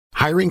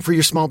Hiring for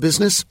your small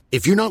business?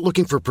 If you're not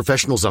looking for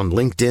professionals on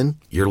LinkedIn,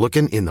 you're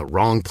looking in the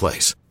wrong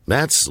place.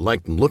 That's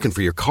like looking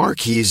for your car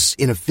keys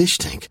in a fish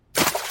tank.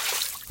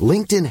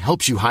 LinkedIn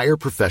helps you hire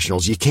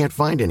professionals you can't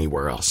find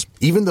anywhere else,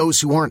 even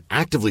those who aren't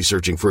actively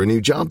searching for a new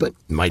job but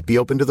might be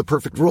open to the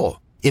perfect role.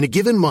 In a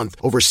given month,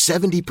 over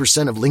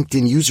 70% of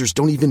LinkedIn users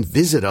don't even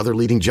visit other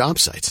leading job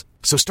sites.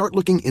 So start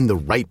looking in the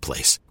right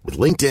place. With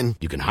LinkedIn,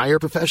 you can hire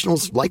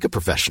professionals like a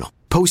professional.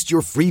 Post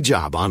your free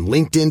job on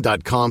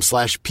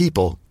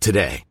linkedin.com/people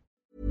today.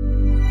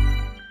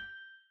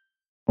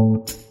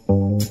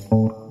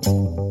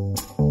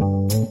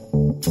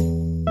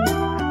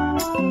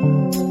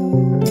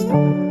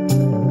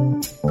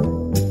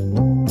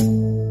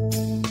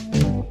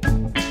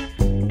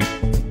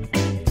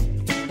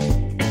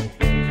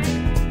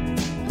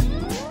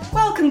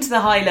 The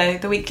High Low,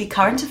 the weekly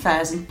current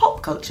affairs and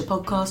pop culture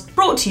podcast,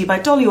 brought to you by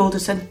Dolly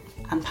Alderton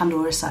and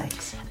Pandora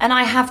Sykes. And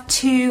I have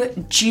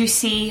two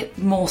juicy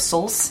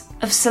morsels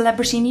of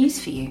celebrity news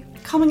for you.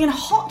 Coming in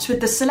hot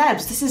with the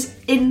celebs. This is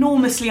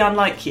enormously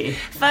unlike you.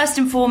 First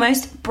and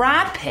foremost,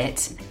 Brad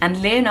Pitt and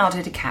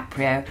Leonardo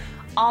DiCaprio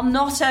are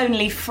not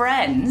only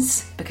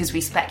friends, because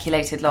we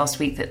speculated last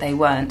week that they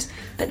weren't,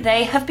 but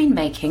they have been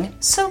making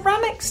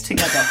ceramics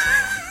together.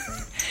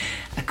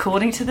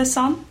 According to The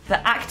Sun,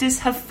 the actors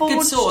have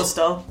forged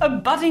a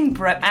budding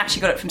I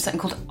actually got it from something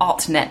called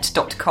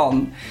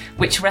artnet.com,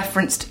 which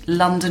referenced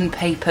London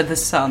paper The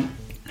Sun.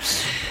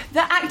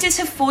 The actors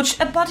have forged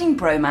a budding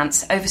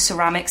bromance over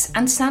ceramics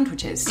and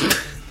sandwiches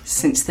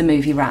since the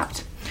movie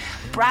wrapped.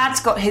 Brad's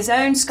got his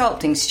own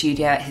sculpting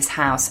studio at his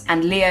house,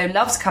 and Leo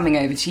loves coming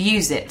over to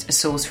use it, a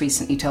source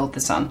recently told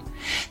The Sun.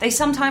 They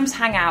sometimes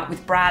hang out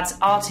with Brad's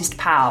artist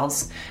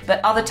pals,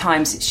 but other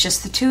times it's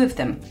just the two of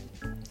them.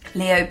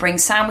 Leo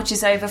brings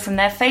sandwiches over from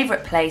their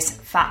favourite place,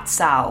 Fat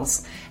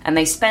Sal's, and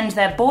they spend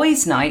their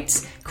boys'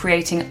 nights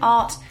creating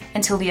art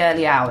until the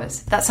early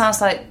hours. That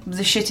sounds like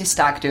the shittest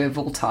stag do of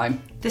all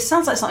time. This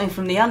sounds like something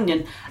from The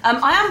Onion.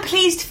 I am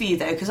pleased for you,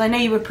 though, because I know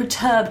you were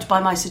perturbed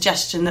by my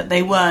suggestion that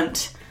they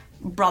weren't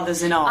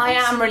brothers in arms. I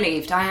am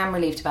relieved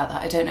about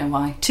that. I don't know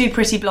why. Two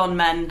pretty blonde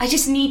men. I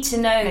just need to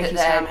know that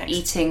they're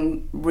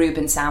eating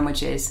Reuben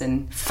sandwiches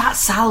and... Fat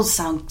Sal's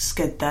sounds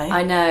good, though.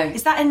 I know.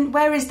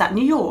 Where is that?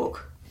 New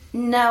York?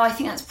 No, I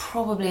think that's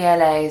probably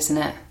LA, isn't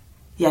it?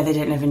 Yeah, they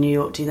don't live in New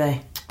York, do they?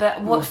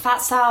 But what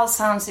Fat Sal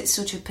sounds, it's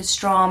sort of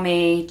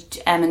pastrami,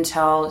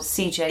 Emmental,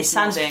 CJ. It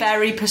sounds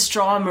very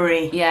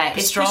pastrami. Yeah,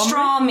 it's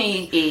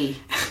pastrami-y,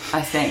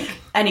 I think.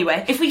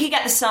 Anyway. If we could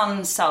get the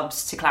Sun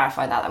subs to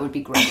clarify that would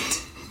be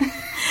great.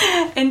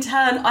 In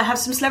turn, I have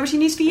some celebrity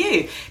news for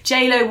you.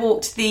 J-Lo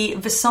walked the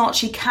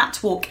Versace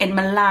catwalk in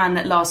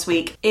Milan last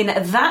week in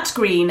that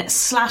green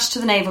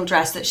slashed-to-the-navel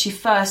dress that she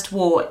first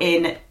wore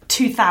in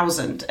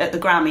 2000 at the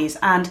Grammys.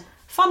 And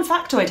fun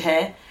factoid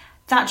here,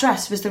 that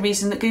dress was the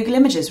reason that Google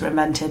Images were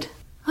invented.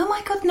 Oh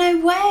my God, no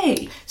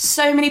way.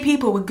 So many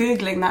people were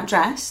Googling that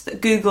dress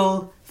that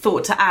Google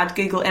thought to add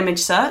Google image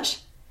search.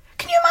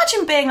 Can you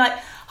imagine being like,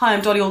 hi,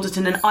 I'm Dolly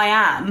Alderton and I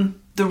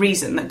am the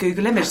reason that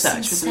Google image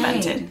search was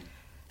invented?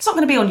 It's not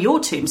going to be on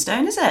your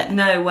tombstone, is it?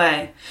 No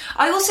way.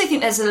 I also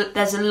think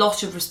there's a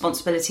lot of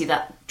responsibility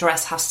that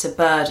dress has to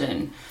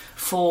burden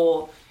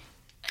for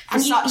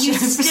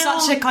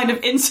such a kind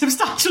of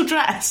insubstantial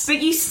dress.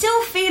 But you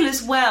still feel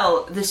as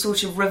well the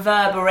sort of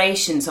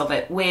reverberations of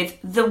it with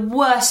the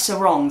worst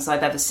sarongs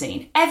I've ever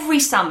seen. Every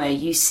summer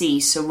you see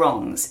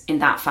sarongs in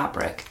that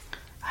fabric.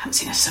 I haven't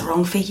seen a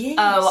sarong for years.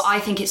 Oh, I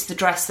think it's the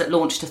dress that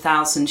launched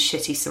 1,000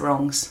 shitty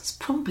sarongs. It's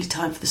probably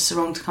time for the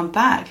sarong to come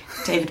back,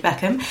 David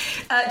Beckham.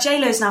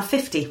 J-Lo's now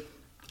 50.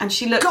 And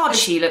she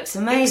looks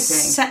amazing.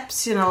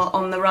 Exceptional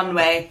on the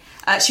runway.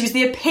 She was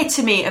the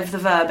epitome of the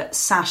verb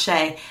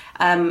sachet,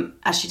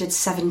 as she did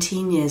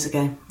 17 years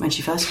ago when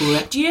she first wore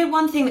it. Do you know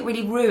one thing that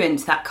really ruined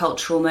that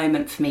cultural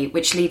moment for me,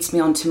 which leads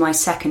me on to my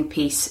second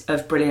piece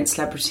of brilliant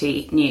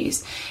celebrity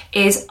news,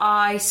 is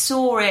I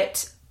saw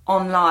it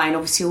online.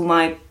 Obviously, all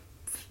my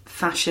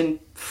fashion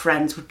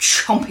friends were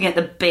chomping at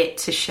the bit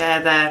to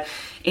share their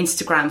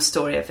Instagram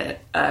story of it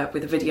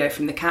with a video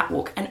from the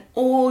catwalk, and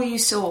all you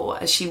saw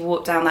as she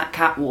walked down that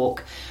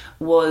catwalk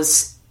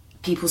was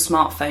people's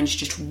smartphones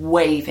just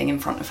waving in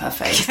front of her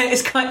face. Yeah,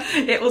 it's kind of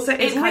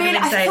insane.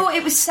 I thought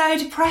it was so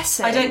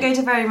depressing. I don't go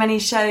to very many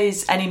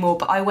shows anymore,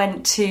 but I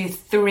went to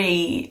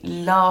 3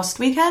 last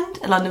weekend,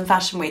 a London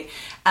Fashion Week,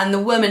 and the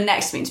woman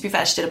next to me, to be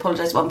fair, she did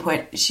apologise at one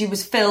point, she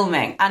was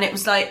filming, and it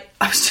was like,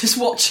 I was just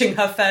watching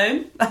her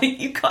phone.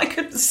 Like, I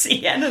couldn't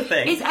see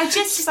anything. I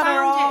just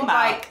found it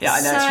like... Yeah,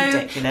 I know, it's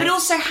ridiculous. But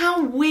also,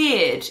 how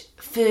weird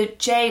for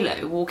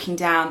J-Lo walking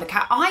down the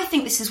cat. I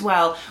think this as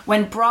well,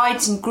 when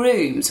brides and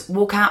grooms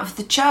walk out of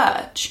the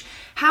church.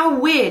 How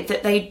weird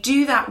that they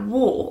do that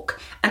walk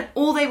and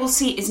all they will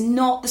see is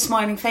not the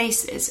smiling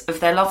faces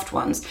of their loved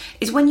ones.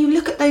 Is when you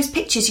look at those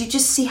pictures, you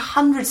just see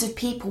hundreds of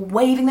people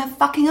waving their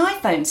fucking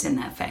iPhones in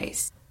their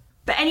face.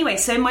 But anyway,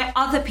 so my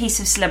other piece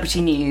of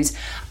celebrity news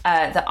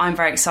that I'm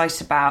very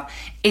excited about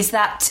is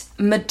that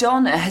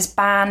Madonna has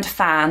banned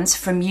fans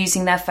from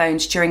using their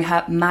phones during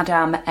her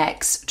Madame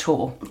X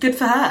tour. Good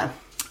for her.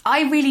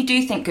 I really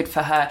do think good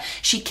for her.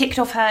 She kicked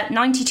off her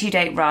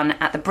 92-date run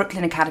at the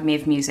Brooklyn Academy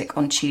of Music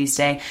on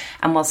Tuesday,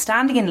 and while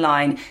standing in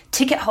line,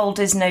 ticket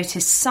holders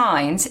noticed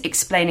signs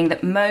explaining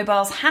that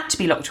mobiles had to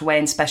be locked away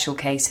in special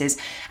cases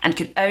and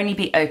could only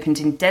be opened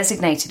in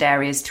designated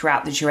areas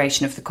throughout the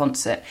duration of the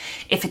concert.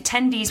 If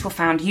attendees were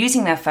found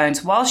using their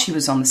phones while she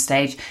was on the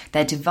stage,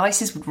 their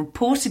devices would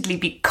reportedly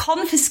be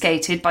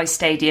confiscated by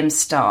stadium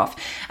staff.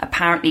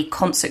 Apparently,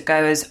 concert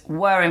goers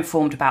were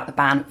informed about the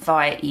ban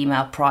via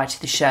email prior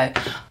to the show.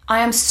 I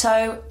am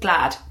so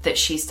glad that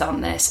she's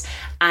done this,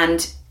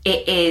 and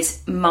it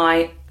is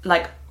my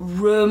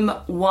room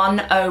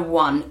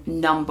 101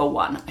 number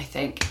one, I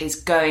think, is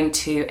going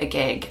to a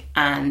gig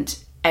and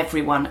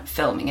everyone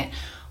filming it.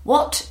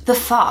 What the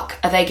fuck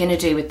are they going to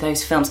do with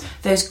those films?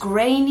 Those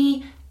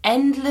grainy,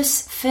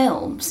 endless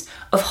films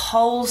of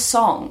whole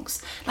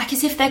songs,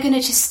 as if they're going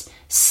to just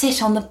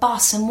sit on the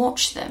bus and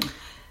watch them.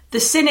 The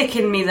cynic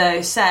in me,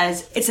 though,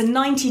 says it's a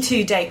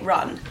 92-date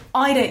run.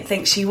 I don't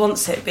think she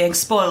wants it being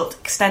spoilt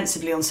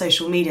extensively on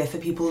social media for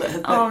people that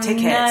have booked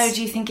tickets. No,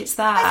 do you think it's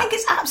that? I think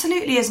it's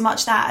absolutely as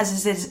much that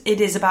as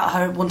it is about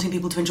her wanting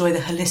people to enjoy the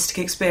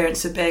holistic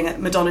experience of being at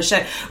Madonna's show.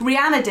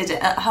 Rihanna did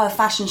it at her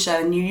fashion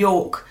show in New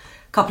York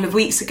a couple of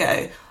weeks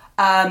ago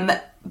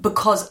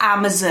because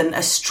Amazon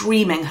are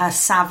streaming her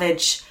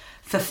Savage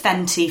for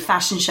Fenty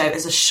fashion show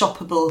as a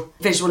shoppable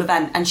visual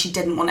event, and she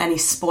didn't want any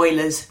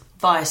spoilers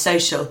via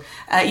social.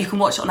 You can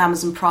watch it on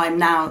Amazon Prime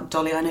now,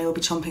 Dolly. I know you'll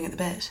be chomping at the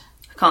bit.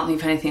 I can't think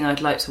of anything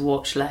I'd like to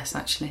watch less,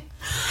 actually.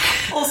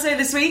 Also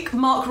this week,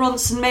 Mark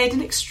Ronson made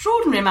an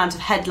extraordinary amount of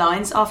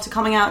headlines after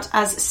coming out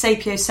as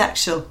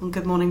sapiosexual on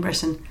Good Morning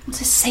Britain. What's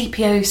a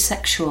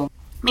sapiosexual?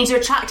 It means you're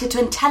attracted to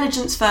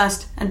intelligence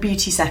first and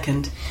beauty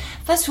second.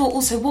 First of all,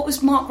 also, what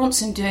was Mark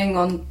Ronson doing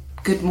on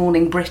Good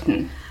Morning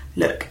Britain?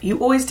 Look, you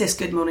always diss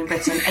Good Morning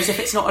Britain as if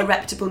it's not a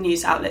reputable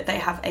news outlet. They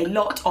have a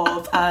lot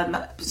of,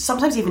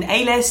 sometimes even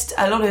A-list,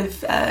 a lot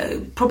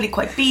of probably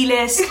quite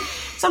B-list,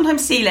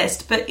 sometimes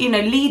C-list, but,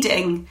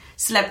 leading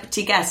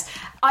celebrity guests.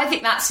 I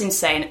think that's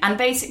insane. And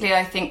basically,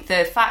 I think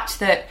the fact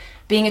that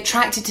being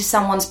attracted to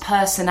someone's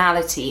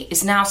personality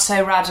is now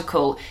so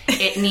radical,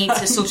 it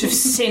needs a sort of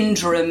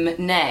syndrome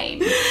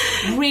name,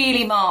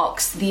 really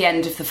marks the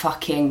end of the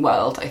fucking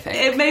world, I think.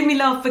 It made me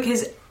laugh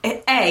because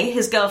A,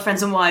 his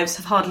girlfriends and wives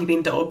have hardly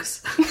been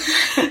dogs.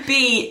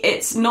 B,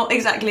 it's not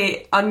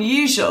exactly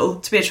unusual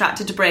to be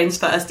attracted to brains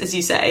first, as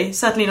you say.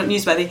 Certainly not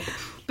newsworthy.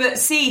 But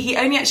C, he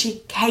only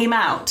actually came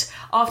out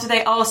after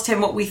they asked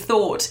him what we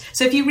thought.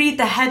 So if you read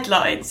the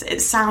headlines,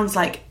 it sounds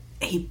like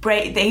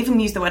they even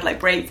use the word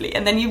bravely,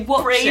 and then you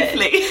watch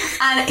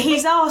it, and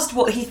he's asked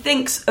what he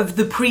thinks of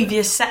the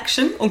previous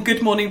section on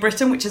Good Morning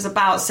Britain, which is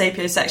about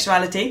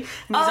sapiosexuality, and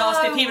he's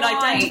asked if he would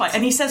identify,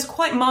 and he says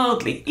quite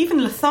mildly,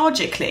 even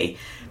lethargically,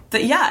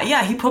 that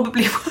yeah, he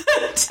probably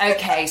would.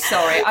 Okay,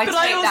 sorry, I take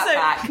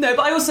that back. No,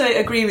 but I also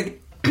agree with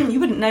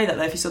you wouldn't know that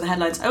though if you saw the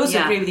headlines. I also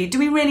agree with you. Do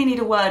we really need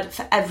a word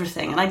for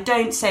everything? And I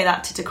don't say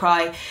that to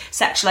decry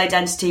sexual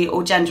identity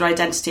or gender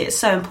identity. It's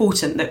so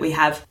important that we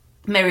have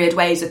myriad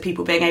ways of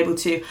people being able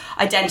to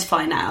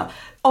identify now.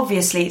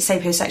 Obviously,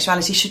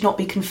 sapiosexuality should not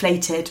be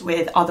conflated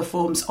with other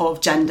forms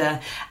of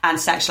gender and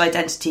sexual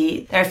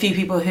identity. There are a few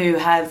people who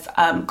have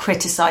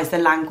criticised the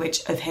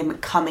language of him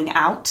coming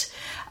out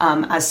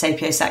as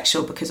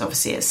sapiosexual because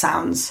obviously it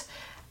sounds,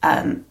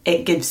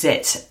 it gives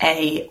it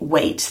a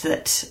weight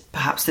that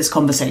perhaps this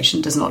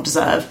conversation does not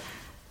deserve.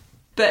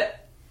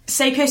 But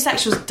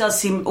sapiosexual does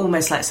seem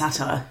almost like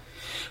satire.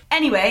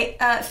 Anyway,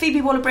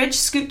 Phoebe Waller-Bridge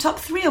scooped up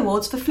 3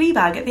 awards for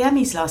Fleabag at the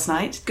Emmys last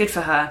night. Good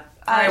for her.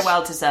 Very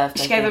well deserved.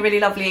 She gave a really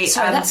lovely...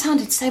 Sorry, that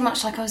sounded so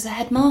much like I was the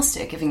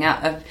headmaster giving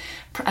out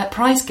a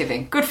prize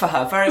giving. Good for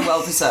her. Very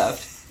well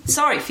deserved.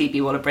 Sorry,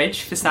 Phoebe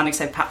Waller-Bridge, for sounding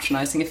so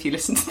patronising if you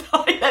listen to the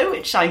audio,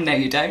 which I know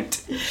you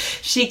don't.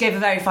 She gave a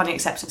very funny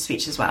acceptance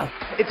speech as well.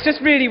 It's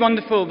just really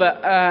wonderful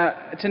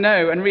that to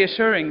know and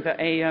reassuring that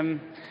a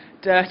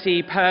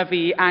dirty,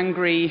 pervy,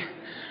 angry...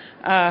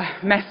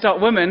 messed up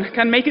woman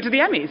can make it to the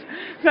Emmys.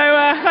 So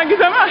thank you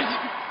so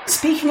much.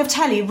 Speaking of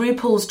telly,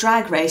 RuPaul's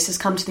Drag Race has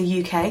come to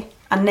the UK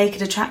and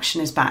Naked Attraction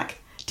is back.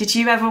 Did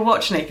you ever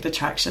watch Naked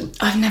Attraction?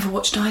 I've never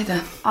watched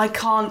either. I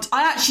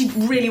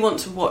actually really want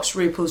to watch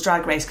RuPaul's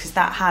Drag Race because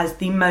that has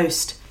the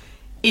most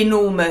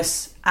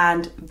enormous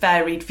and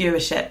varied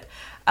viewership.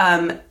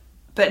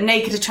 But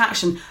Naked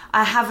Attraction,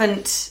 I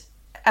haven't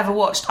ever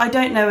watched. I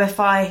don't know if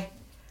I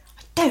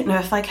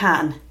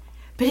can.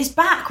 But it's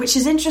back, which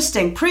is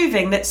interesting,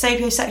 proving that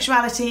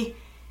sapiosexuality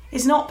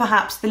is not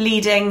perhaps the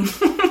leading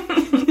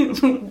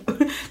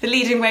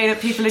way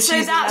that people are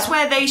choosing. So that's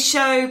where they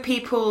show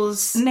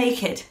people's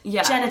naked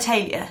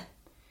genitalia,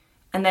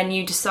 and then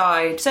you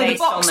decide. So the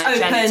box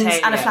opens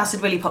and a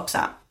flaccid willy pops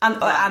out,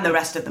 and the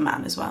rest of the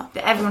man as well.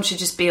 Everyone should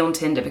just be on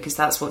Tinder because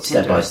that's what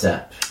Tinder is.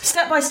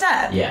 Step by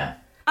step. Yeah.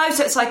 Oh,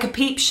 so it's like a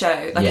peep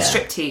show, like a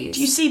striptease.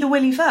 Do you see the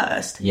willy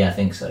first? Yeah, I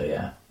think so.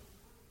 Yeah.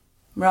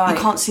 Right.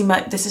 You can't see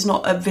this is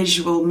not a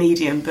visual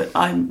medium, but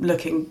I'm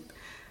looking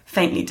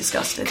faintly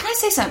disgusted. Can I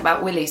say something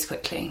about willies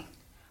quickly?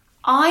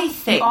 I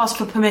think... You ask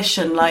for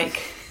permission, like...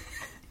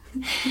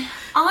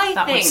 I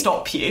That think would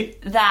stop you.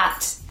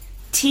 that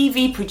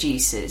TV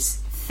producers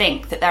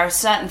think that there are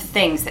certain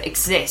things that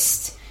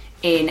exist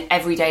in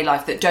everyday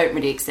life that don't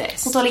really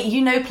exist. Well, Dolly,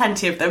 you know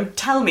plenty of them.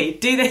 Tell me,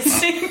 do this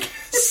thing.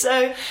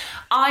 So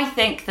I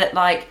think that,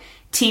 like,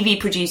 TV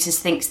producers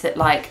thinks that,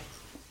 like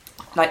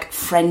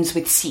friends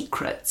with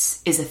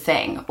secrets is a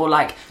thing, or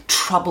like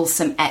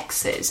troublesome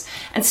exes.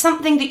 And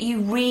something that you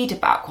read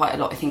about quite a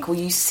lot, I think, or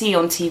you see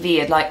on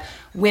TV, are like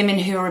women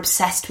who are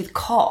obsessed with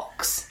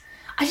cocks.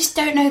 I just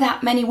don't know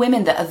that many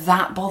women that are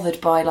that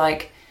bothered by,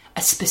 like,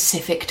 a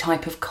specific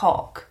type of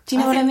cock. Do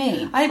you know what I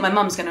mean? I think my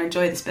mum's going to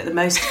enjoy this bit the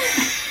most.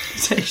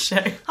 Today's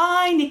show.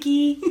 Hi,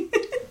 Nikki.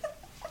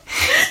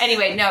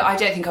 Anyway, no, I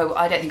don't think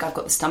I've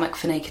got the stomach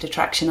for naked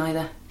attraction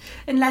either.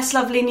 In less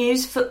lovely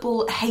news,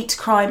 football hate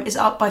crime is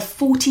up by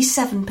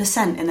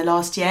 47% in the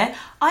last year.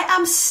 I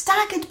am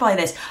staggered by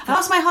this. I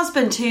asked my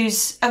husband,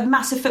 who's a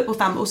massive football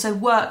fan, but also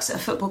works at a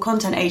football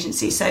content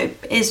agency, so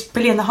is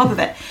really in the hub of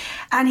it.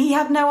 And he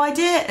had no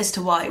idea as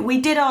to why.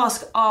 We did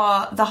ask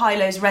the High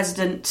Lows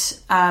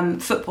resident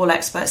football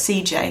expert,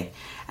 CJ,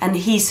 and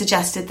he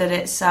suggested that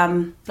it's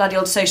bloody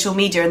old social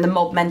media and the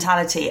mob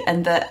mentality,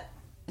 and that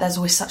there's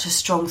always such a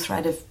strong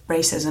thread of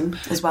racism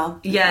as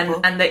well. Yeah,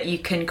 and that you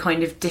can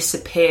kind of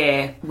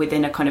disappear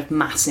within a kind of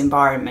mass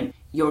environment.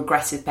 Your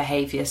aggressive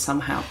behaviour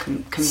somehow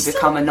can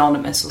become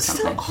anonymous or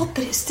something. It's so odd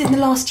that it's in the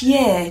last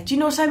year. Do you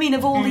know what I mean?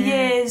 Of all the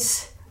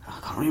years... I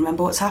can't really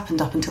remember what's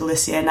happened up until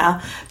this year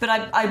now, but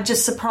I'm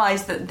just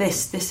surprised that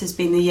this has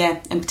been the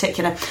year in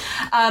particular.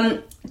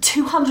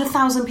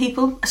 200,000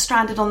 people are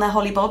stranded on their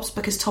hollybobs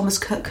because Thomas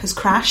Cook has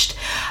crashed.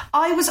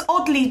 I was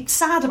oddly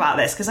sad about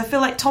this because I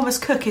feel like Thomas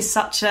Cook is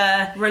such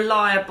a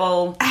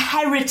reliable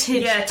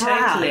heritage brand.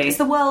 Totally. It's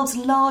the world's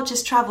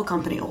largest travel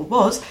company, or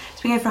was.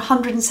 It's been going for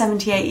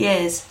 178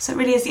 years, so it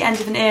really is the end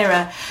of an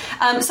era.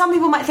 Some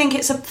people might think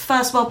it's a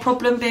first world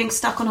problem being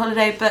stuck on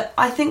holiday, but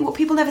I think what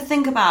people never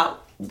think about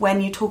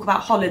when you talk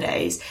about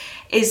holidays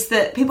is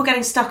that people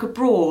getting stuck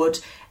abroad,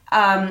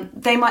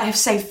 they might have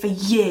saved for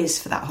years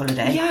for that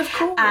holiday. Yeah, of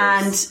course.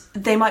 And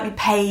they might be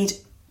paid,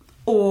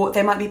 or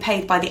they might be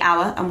paid by the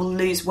hour and will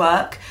lose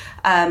work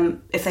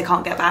if they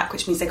can't get back,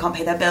 which means they can't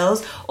pay their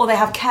bills, or they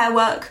have care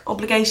work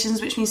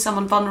obligations, which means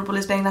someone vulnerable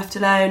is being left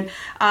alone.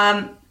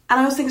 And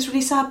I also think it's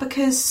really sad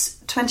because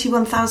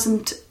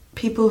 21,000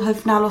 people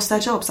have now lost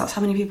their jobs. That's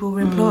how many people were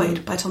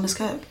employed by Thomas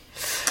Cook.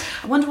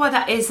 I wonder why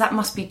that is. That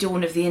must be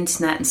dawn of the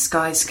internet and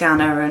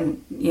Skyscanner,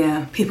 and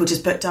yeah, people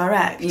just book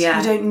direct. Yeah,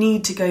 you don't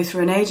need to go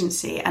through an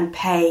agency and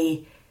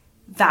pay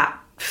that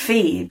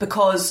fee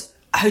because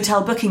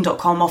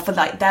hotelbooking.com offer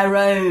like their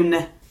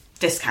own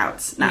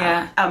discounts now.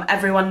 Yeah.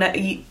 Everyone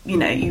you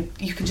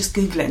can just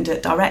Google it and do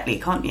it directly,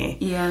 can't you?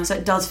 Yeah. So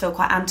it does feel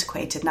quite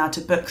antiquated now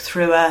to book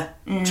through a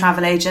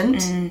travel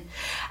agent.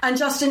 And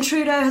Justin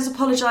Trudeau has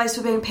apologised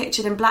for being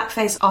pictured in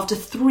blackface after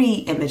 3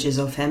 images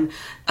of him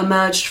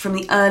emerged from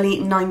the early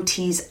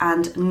 90s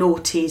and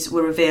noughties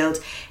were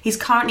revealed. He's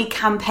currently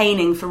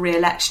campaigning for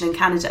re-election in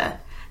Canada,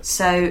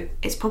 so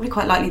it's probably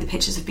quite likely the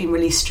pictures have been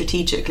released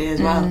strategically as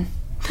well.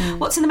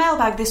 What's in the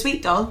mailbag this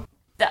week, Doll?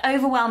 The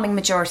overwhelming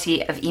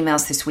majority of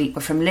emails this week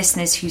were from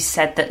listeners who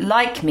said that,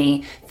 like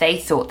me, they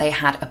thought they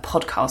had a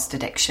podcast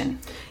addiction.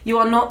 You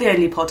are not the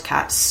only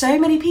podcast. So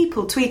many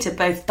people tweeted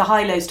both the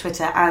High Lows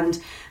Twitter and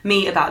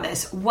me about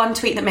this. One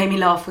tweet that made me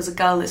laugh was a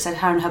girl that said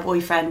her and her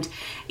boyfriend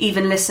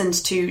even listened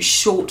to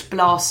short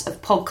blasts of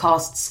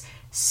podcasts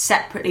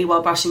separately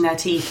while brushing their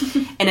teeth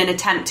in an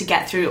attempt to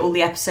get through all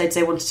the episodes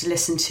they wanted to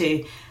listen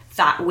to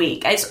that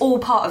week. It's all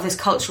part of this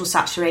cultural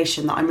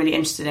saturation that I'm really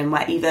interested in,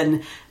 where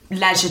even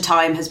leisure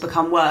time has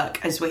become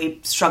work as we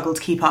struggle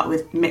to keep up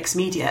with mixed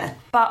media.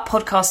 But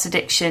podcast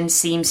addiction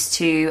seems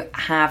to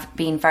have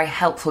been very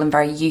helpful and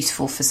very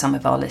useful for some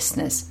of our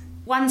listeners.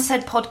 One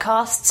said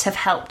podcasts have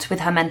helped with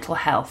her mental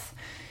health.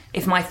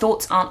 If my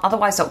thoughts aren't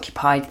otherwise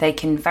occupied, they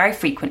can very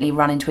frequently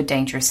run into a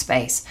dangerous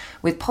space.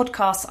 With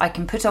podcasts, I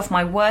can put off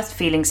my worst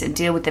feelings and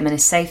deal with them in a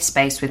safe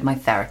space with my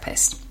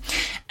therapist.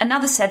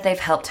 Another said they've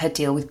helped her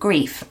deal with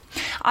grief.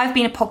 I've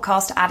been a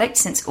podcast addict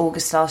since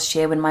August last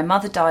year when my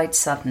mother died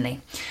suddenly.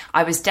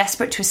 I was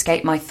desperate to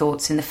escape my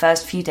thoughts in the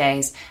first few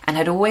days and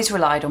had always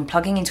relied on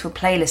plugging into a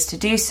playlist to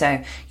do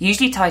so,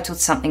 usually titled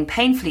something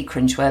painfully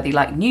cringeworthy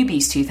like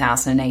Newbies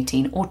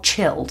 2018 or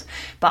Chilled,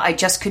 but I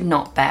just could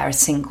not bear a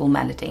single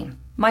melody.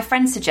 My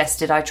friend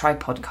suggested I try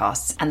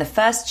podcasts, and the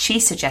first she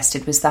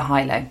suggested was The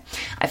High Low.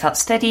 I felt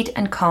steadied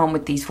and calm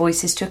with these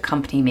voices to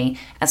accompany me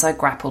as I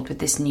grappled with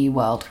this new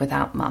world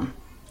without Mum.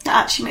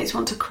 That actually makes me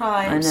want to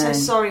cry. I'm so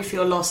sorry for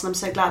your loss, and I'm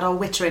so glad our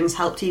witterings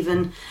helped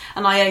even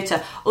an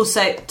iota.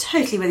 Also,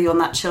 totally with you on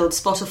that Chilled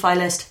Spotify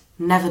list.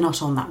 Never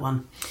not on that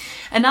one.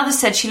 Another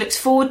said she looks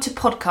forward to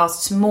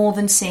podcasts more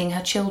than seeing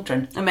her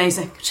children.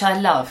 Amazing. Which I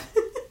love.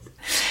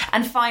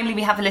 And finally,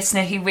 we have a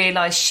listener who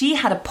realised she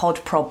had a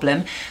pod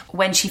problem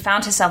when she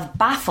found herself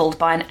baffled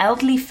by an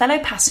elderly fellow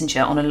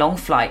passenger on a long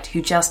flight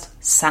who just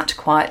sat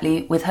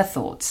quietly with her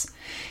thoughts.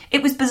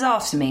 It was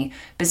bizarre to me.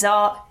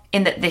 Bizarre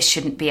in that this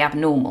shouldn't be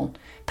abnormal.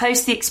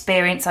 Post the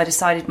experience, I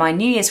decided my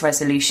New Year's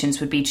resolutions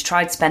would be to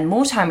try to spend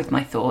more time with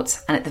my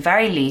thoughts and at the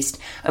very least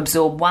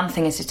absorb one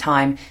thing at a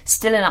time,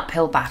 still an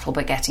uphill battle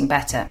but getting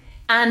better.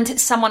 And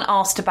someone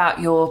asked about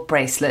your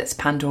bracelets,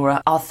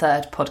 Pandora, our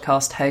third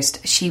podcast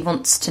host. She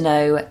wants to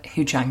know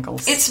who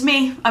jangles. It's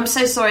me. I'm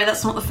so sorry,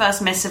 that's not the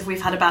first missive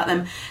we've had about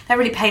them. They're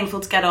really painful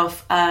to get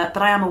off, but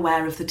I am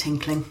aware of the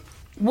tinkling.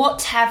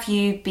 What have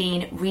you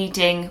been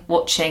reading,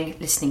 watching,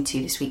 listening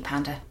to this week,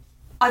 Panda?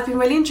 I've been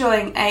really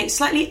enjoying a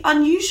slightly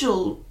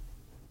unusual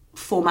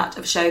format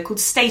of show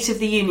called State of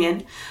the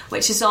Union,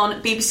 which is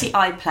on BBC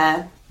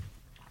iPlayer,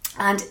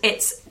 and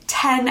it's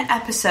 10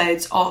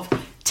 episodes of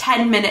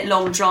 10-minute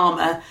long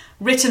drama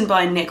written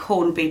by Nick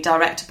Hornby,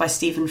 directed by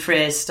Stephen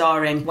Frears,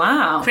 starring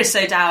Chris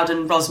O'Dowd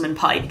and Rosamund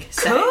Pike.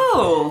 So,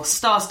 cool!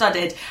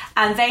 Star-studded.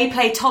 And they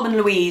play Tom and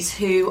Louise,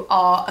 who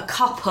are a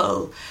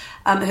couple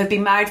who have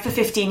been married for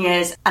 15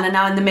 years and are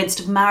now in the midst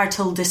of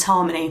marital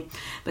disharmony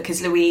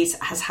because Louise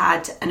has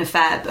had an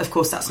affair. Of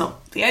course, that's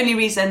not the only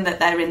reason that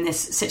they're in this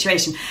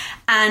situation.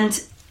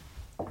 And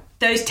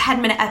those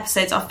 10-minute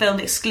episodes are filmed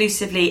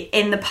exclusively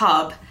in the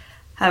pub,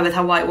 her with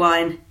her white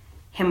wine,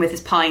 him with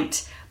his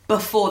pint,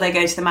 before they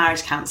go to the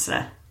marriage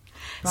counsellor.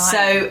 Right.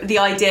 So the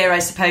idea, I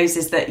suppose,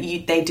 is that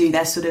they do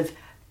their sort of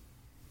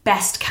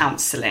best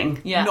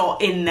counselling,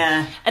 not in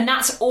there. And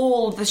that's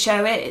all the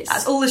show is?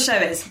 That's all the show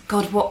is.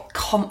 God, what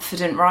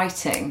confident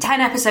writing.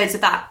 10 episodes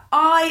of that.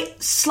 I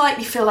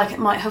slightly feel like it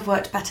might have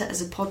worked better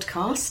as a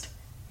podcast.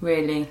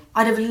 Really?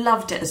 I'd have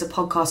loved it as a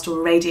podcast or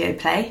a radio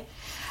play.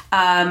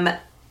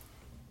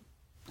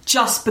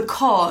 Just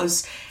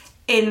because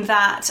in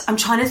that, I'm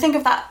trying to think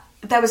of that,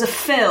 there was a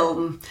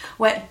film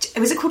where,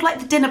 was it called like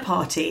The Dinner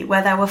Party,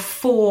 where there were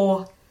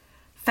 4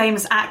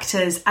 famous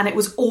actors and it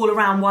was all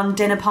around one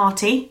dinner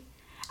party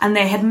and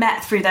they had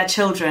met through their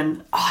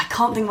children. Oh, I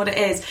can't think what it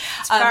is.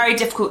 It's very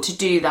difficult to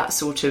do that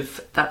sort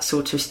of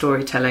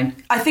storytelling.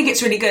 I think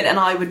it's really good and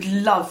I would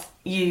love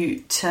you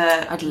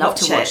to I'd love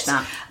to watch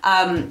that.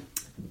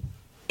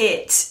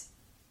 It's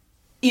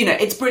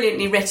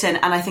brilliantly written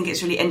and I think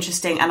it's really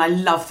interesting and I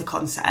love the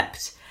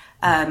concept.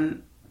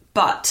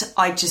 But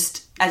I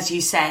just, as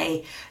you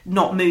say,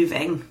 not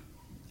moving.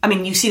 I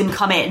mean, you see them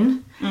come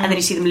in and then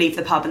you see them leave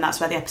the pub and that's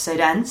where the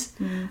episode ends.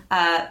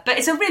 But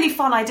it's a really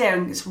fun idea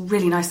and it's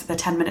really nice that they're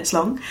 10 minutes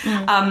long.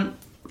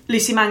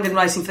 Lucy Mangan,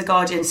 writing for The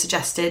Guardian,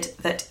 suggested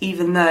that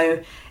even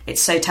though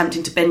it's so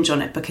tempting to binge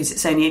on it because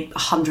it's only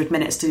 100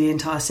 minutes to the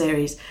entire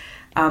series,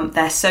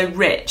 they're so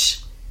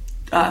rich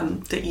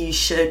that you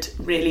should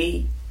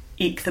really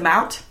eke them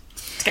out.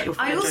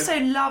 I also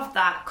love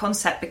that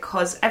concept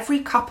because every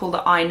couple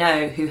that I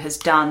know who has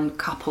done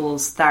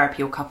couples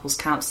therapy or couples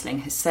counselling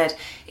has said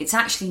it's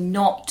actually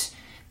not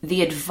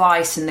the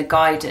advice and the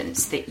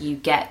guidance that you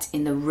get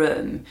in the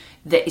room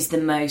that is the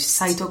most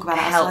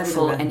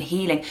helpful and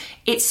healing.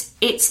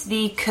 It's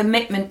the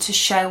commitment to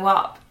show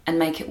up and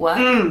make it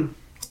work.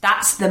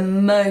 That's the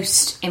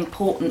most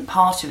important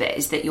part of it,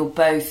 is that you're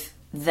both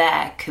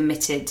there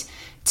committed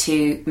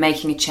to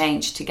making a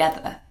change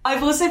together.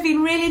 I've also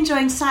been really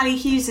enjoying Sally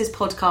Hughes's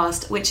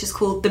podcast, which is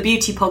called The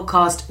Beauty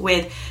Podcast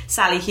with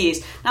Sally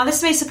Hughes. Now,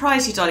 this may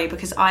surprise you, Dolly,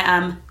 because I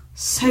am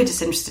so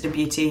disinterested in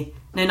beauty,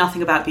 know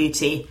nothing about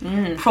beauty,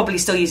 probably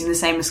still using the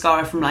same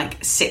mascara from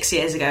like 6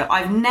 years ago.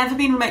 I've never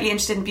been remotely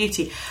interested in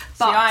beauty.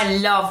 But see, I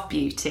love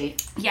beauty.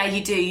 Yeah,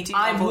 you do.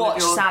 I've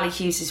watched Sally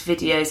Hughes's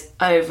videos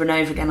over and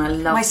over again. I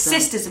love them. My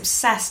sister's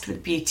obsessed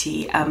with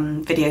beauty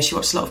videos. She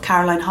watched a lot of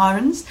Caroline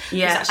Hirons.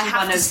 Yeah, I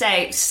have to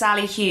say,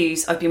 Sally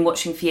Hughes, I've been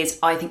watching for years.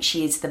 I think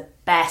she is the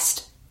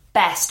best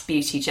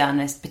beauty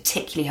journalist,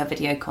 particularly her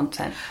video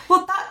content.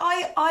 Well, that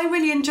I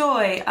really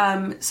enjoy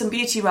some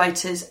beauty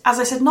writers. As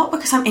I said, not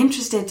because I'm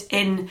interested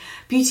in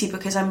beauty,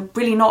 because I'm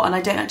really not, and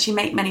I don't actually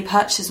make many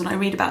purchases when I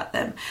read about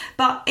them.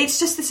 But it's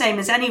just the same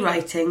as any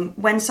writing.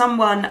 When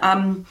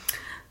someone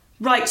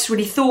writes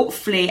really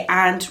thoughtfully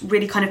and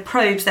really kind of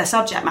probes their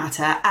subject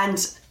matter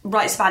and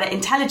writes about it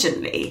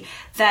intelligently,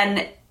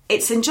 then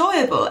it's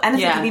enjoyable.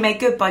 Anything can be made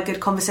good by good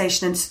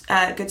conversation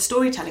and good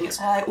storytelling. It's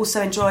why I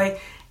also enjoy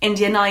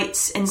India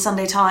Nights in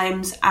Sunday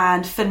Times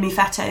and Funmi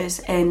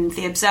Fettos in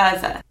The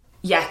Observer.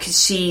 Yeah,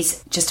 because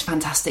she's just a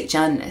fantastic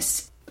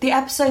journalist. The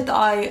episode that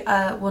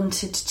I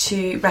wanted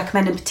to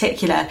recommend in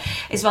particular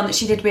is one that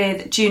she did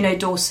with Juno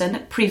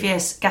Dawson,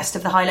 previous guest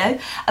of the High Low,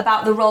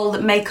 about the role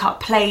that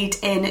makeup played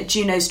in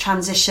Juno's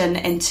transition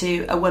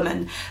into a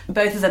woman.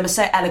 Both of them are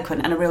so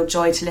eloquent and a real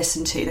joy to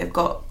listen to. They've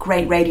got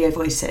great radio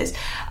voices.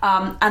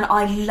 And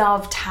I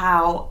loved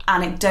how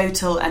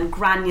anecdotal and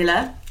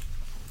granular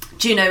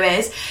Juno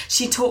is.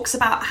 She talks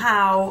about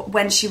how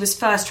when she was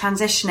first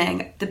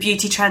transitioning, the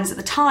beauty trends at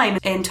the time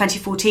in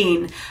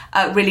 2014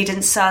 really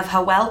didn't serve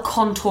her well.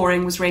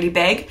 Contouring was really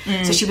big.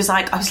 So she was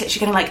like, I was literally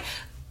getting like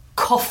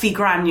coffee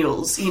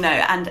granules, you know,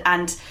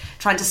 and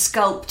trying to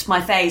sculpt my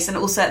face. And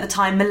also at the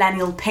time,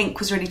 millennial pink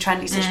was really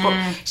trendy.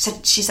 So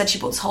she said she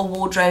bought this whole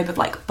wardrobe of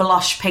like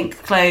blush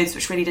pink clothes,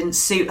 which really didn't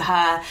suit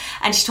her.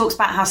 And she talks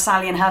about how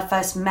Sally and her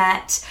first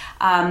met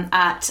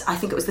at, I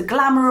think it was the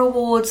Glamour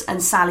Awards,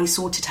 and Sally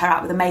sorted her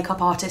out with a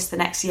makeup artist the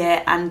next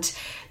year, and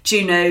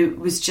Juno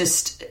was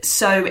just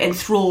so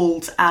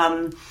enthralled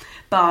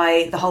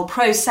by the whole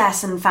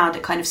process and found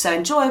it kind of so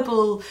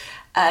enjoyable,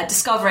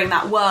 discovering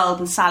that world,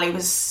 and Sally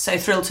was so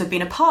thrilled to have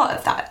been a part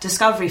of that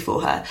discovery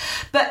for her.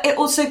 But it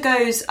also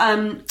goes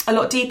a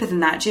lot deeper than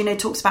that. Juno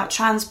talks about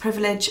trans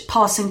privilege,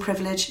 passing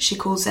privilege, she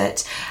calls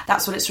it.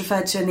 That's what it's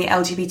referred to in the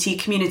LGBT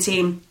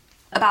community,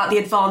 about the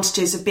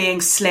advantages of being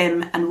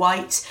slim and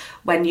white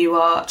when you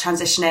are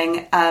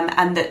transitioning,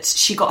 and that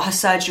she got her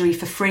surgery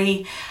for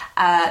free.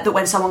 That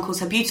when someone calls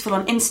her beautiful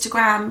on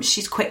Instagram,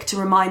 she's quick to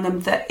remind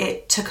them that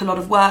it took a lot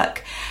of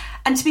work.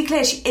 And to be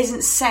clear, she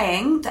isn't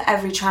saying that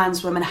every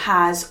trans woman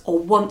has or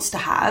wants to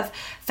have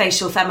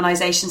facial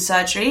feminisation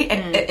surgery.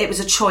 It was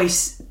a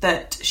choice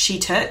that she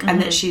took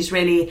and that she's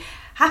really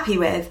happy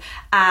with.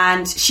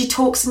 And she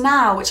talks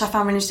now, which I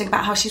found really interesting,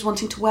 about how she's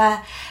wanting to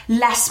wear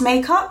less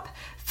makeup.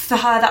 For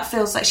her, that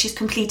feels like she's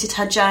completed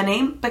her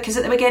journey, because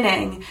at the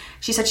beginning,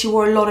 she said she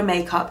wore a lot of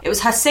makeup. It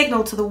was her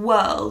signal to the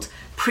world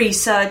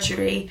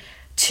pre-surgery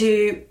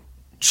to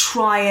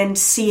try and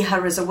see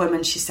her as a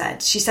woman, she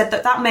said. She said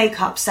that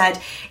makeup said,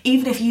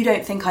 even if you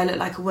don't think I look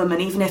like a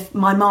woman, even if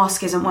my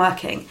mask isn't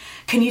working,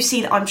 can you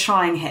see that I'm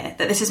trying here?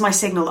 That this is my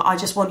signal, that I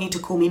just want you to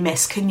call me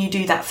miss. Can you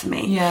do that for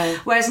me? Yeah.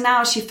 Whereas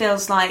now she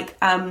feels like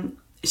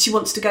she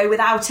wants to go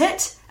without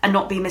it and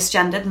not be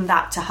misgendered, and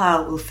that to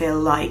her will feel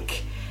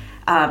like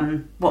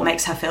what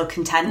makes her feel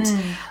content.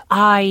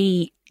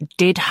 I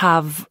did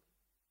have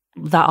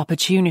that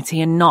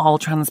opportunity, and not all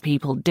trans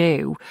people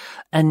do.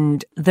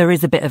 And there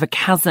is a bit of a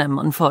chasm,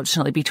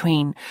 unfortunately,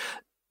 between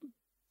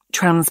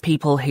trans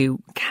people who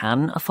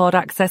can afford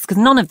access, because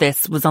none of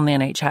this was on the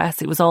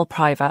NHS, it was all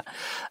private,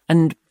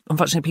 and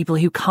unfortunately people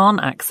who can't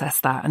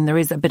access that. And there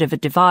is a bit of a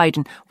divide.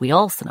 And we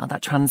also know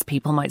that trans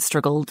people might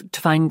struggle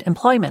to find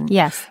employment.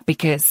 Yes.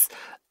 Because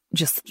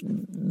just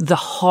the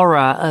horror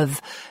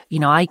of,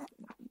 I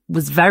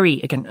was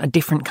again, a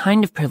different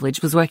kind of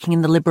privilege, was working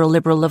in the liberal,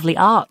 lovely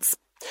arts,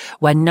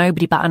 where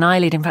nobody bat an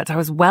eyelid. In fact, I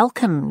was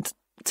welcomed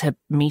to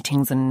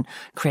meetings and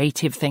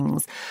creative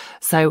things.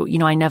 So,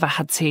 I never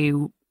had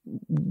to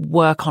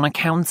work on a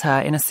counter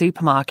in a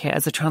supermarket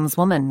as a trans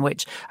woman,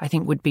 which I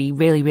think would be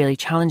really, really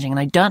challenging. And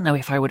I don't know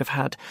if I would have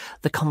had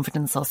the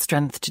confidence or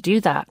strength to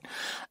do that.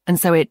 And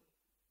so it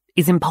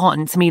is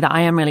important to me that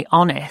I am really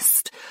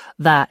honest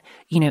that,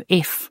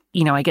 if,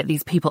 I get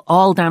these people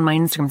all down my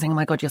Instagram saying, oh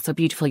my God, you're so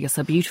beautiful, you're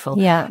so beautiful.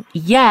 Yeah.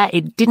 Yeah,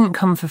 it didn't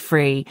come for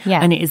free.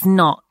 Yeah. And it is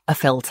not a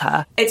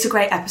filter. It's a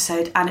great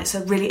episode, and it's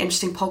a really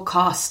interesting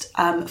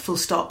podcast, full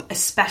stop,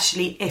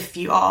 especially if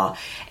you are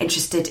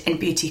interested in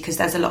beauty, because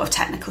there's a lot of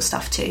technical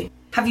stuff too.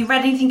 Have you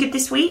read anything good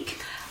this week?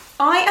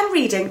 I am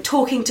reading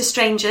Talking to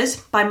Strangers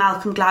by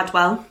Malcolm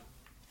Gladwell,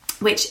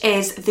 which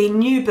is the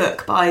new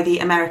book by the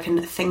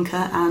American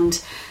thinker,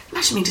 and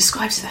imagine being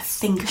described as a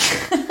thinker.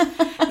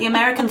 The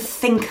American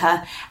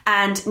thinker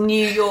and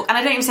New York, and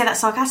I don't even say that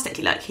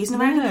sarcastically, like, he's an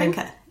American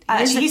thinker.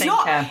 Actually, he's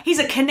not. He's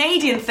a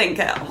Canadian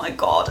thinker. Oh my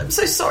God, I'm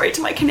so sorry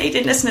to my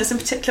Canadian listeners, in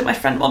particular my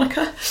friend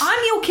Monica.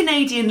 I'm your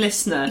Canadian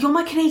listener. You're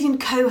my Canadian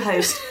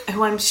co-host,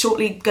 who I'm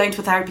shortly going to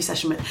a therapy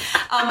session with.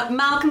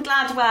 Malcolm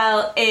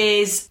Gladwell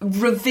is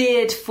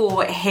revered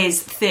for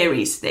his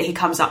theories that he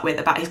comes up with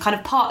about his kind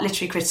of part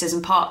literary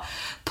criticism, part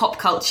pop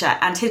culture,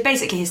 and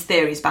basically his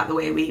theories about the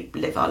way we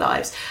live our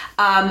lives.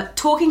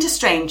 Talking to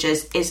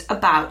Strangers is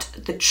about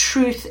the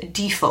truth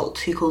default,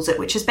 he calls it,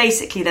 which is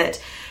basically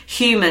that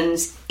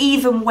humans,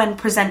 even when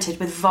presented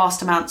with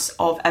vast amounts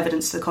of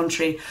evidence to the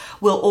contrary,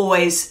 will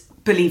always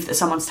believe that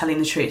someone's telling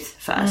the truth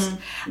first.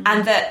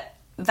 And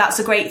that's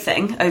a great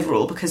thing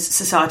overall, because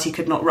society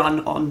could not run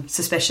on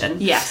suspicion.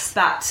 Yes.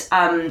 That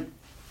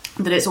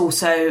it's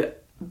also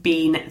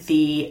been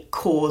the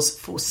cause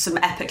for some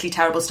epically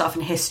terrible stuff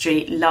in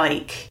history,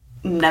 like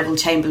Neville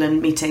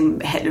Chamberlain meeting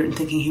Hitler and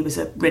thinking he was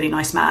a really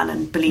nice man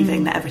and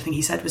believing that everything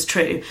he said was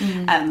true.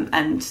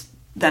 And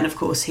then, of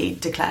course, he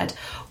declared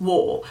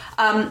war.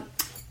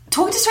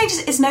 Talking to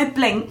Strangers is no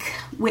blink,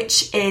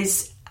 which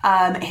is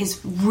his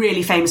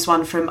really famous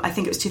one from, I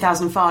think it was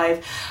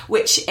 2005,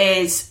 which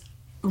is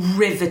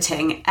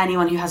riveting.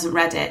 Anyone who hasn't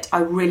read it, I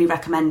really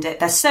recommend it.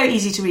 They're so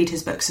easy to read,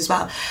 his books as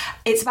well.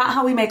 It's about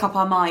how we make up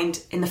our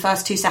mind in the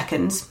first 2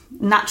 seconds,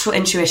 natural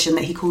intuition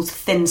that he calls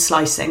thin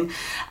slicing,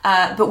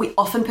 but we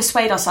often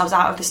persuade ourselves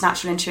out of this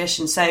natural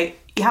intuition. So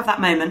you have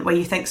that moment where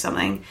you think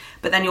something,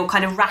 but then your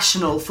kind of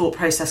rational thought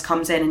process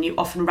comes in and you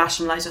often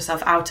rationalise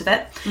yourself out of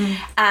it.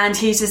 And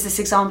he uses this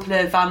example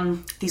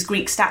of these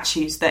Greek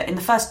statues that in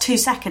the first 2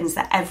 seconds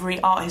that every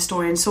art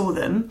historian saw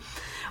them,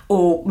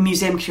 or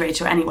museum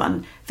curator or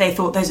anyone, they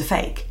thought those are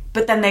fake.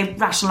 But then they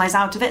rationalise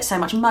out of it. So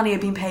much money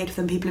had been paid for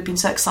them, people had been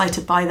so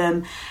excited by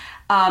them,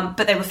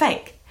 but they were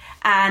fake.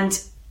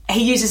 And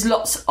he uses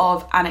lots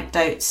of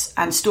anecdotes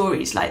and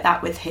stories like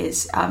that with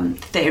his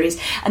theories.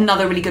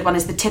 Another really good one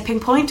is The Tipping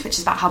Point, which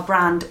is about how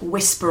brand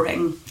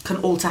whispering can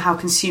alter how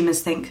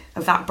consumers think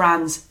of that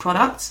brand's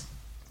products.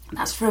 And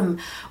that's from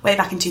way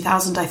back in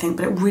 2000, I think,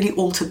 but it really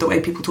altered the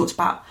way people talked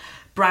about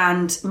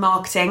brand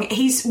marketing.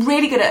 He's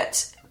really good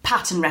at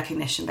pattern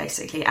recognition,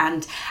 basically,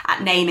 and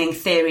at naming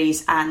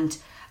theories and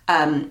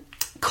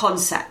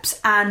concepts.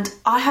 And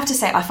I have to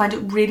say, I find it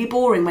really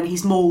boring when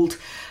he's mauled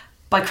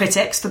by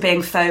critics for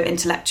being faux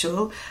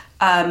intellectual.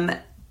 I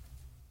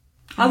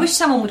wish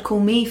someone would call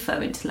me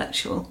faux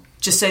intellectual.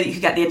 Just so that you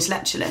could get the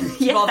intellectual in,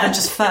 rather than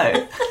just faux.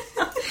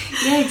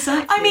 Yeah,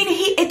 exactly. I mean,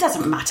 it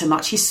doesn't matter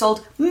much. He's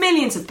sold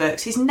millions of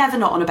books. He's never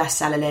not on a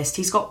bestseller list.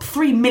 He's got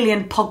 3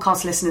 million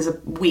podcast listeners a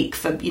week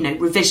for,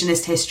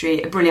 Revisionist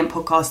History, a brilliant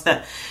podcast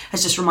that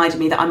has just reminded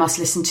me that I must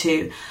listen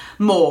to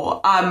more.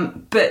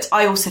 But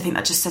I also think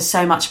that just says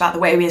so much about the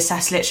way we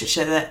assess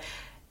literature, that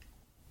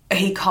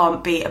he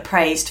can't be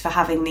appraised for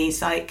having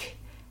these,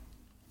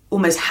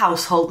 almost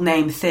household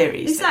name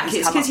theories. Exactly,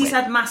 it's because he's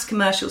had mass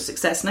commercial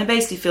success, and I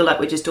basically feel like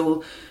we're just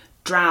all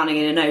drowning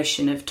in an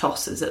ocean of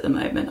tossers at the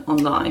moment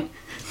online.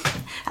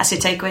 That's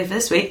your takeaway for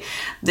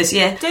this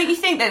year. Don't you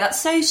think, though, that's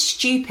so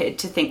stupid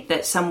to think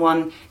that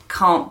someone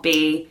can't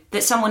be,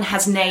 that someone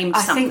has named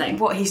something? I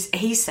think what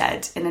he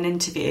said in an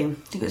interview,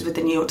 I think it was with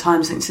the New York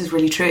Times, I think this is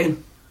really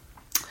true,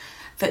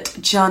 that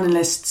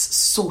journalists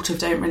sort of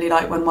don't really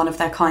like when one of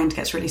their kind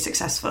gets really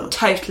successful.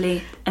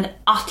 Totally and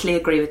utterly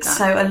agree with that.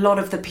 So a lot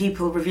of the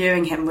people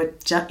reviewing him were,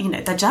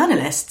 they're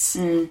journalists.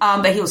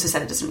 But he also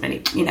said it doesn't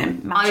really,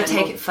 matter. I would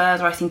take it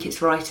further. I think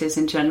it's writers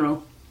in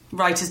general.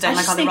 Writers don't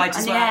like other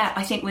writers' work. Yeah,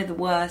 I think we're the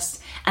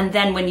worst. And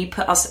then when you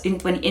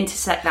when you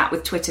intersect that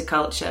with Twitter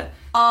culture,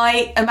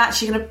 I am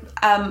actually going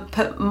to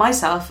put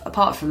myself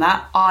apart from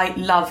that. I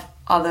love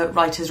other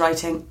writers'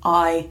 writing.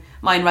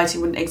 My own writing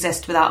wouldn't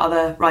exist without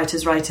other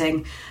writers'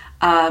 writing.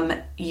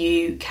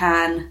 You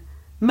can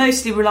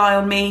mostly rely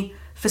on me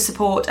for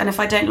support, and if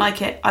I don't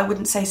like it, I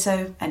wouldn't say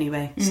so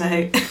anyway. So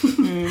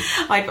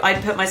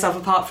I'd put myself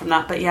apart from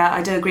that. But yeah,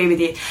 I do agree with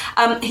you.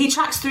 He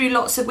tracks through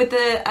lots of, with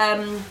the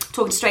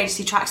Talking to Strangers,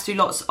 he tracks through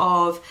lots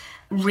of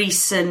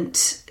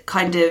recent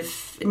kind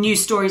of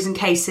news stories and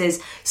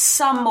cases,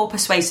 some more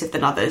persuasive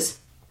than others.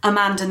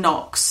 Amanda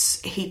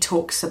Knox, he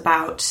talks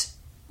about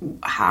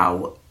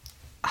how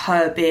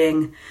her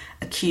being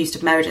accused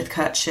of Meredith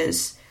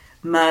Kircher's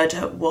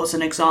murder was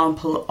an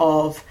example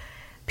of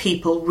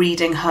people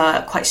reading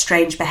her quite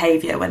strange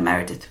behaviour when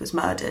Meredith was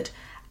murdered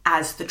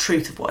as the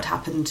truth of what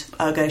happened,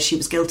 ergo she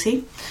was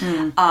guilty.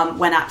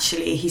 When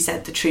actually he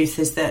said the truth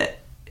is that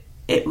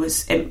it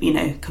was,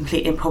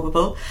 completely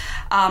improbable.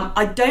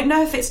 I don't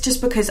know if it's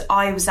just because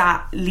I was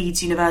at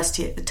Leeds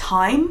University at the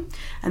time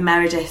and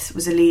Meredith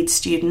was a Leeds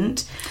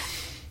student.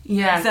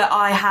 Yeah. That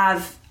I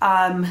have,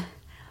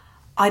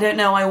 I don't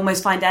know, I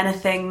almost find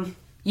anything...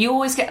 You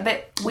always get a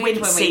bit weird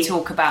when we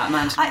talk about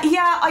Amanda.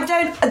 I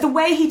don't... The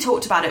way he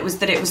talked about it was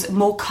that it was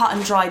more cut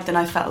and dried than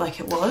I felt like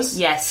it was.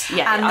 Yes,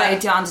 yeah, and I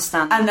do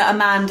understand. And that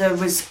Amanda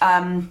was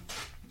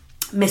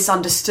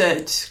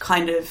misunderstood,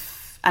 kind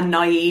of, and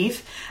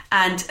naive.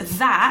 And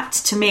that,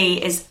 to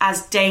me, is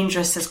as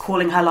dangerous as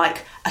calling her,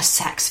 a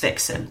sex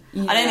vixen.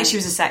 Yeah. I don't think she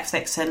was a sex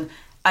vixen.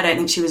 I don't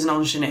think she was an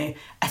ingenue.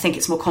 I think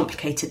it's more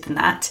complicated than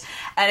that.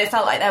 And it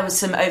felt like there was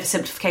some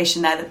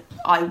oversimplification there that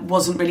I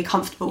wasn't really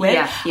comfortable with.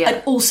 Yeah.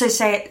 I'd also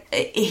say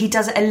he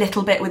does it a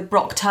little bit with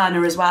Brock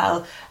Turner as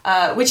well,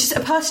 which is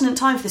a pertinent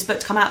time for this book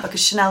to come out because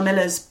Chanel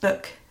Miller's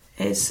book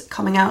is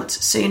coming out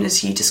soon,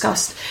 as you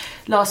discussed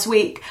last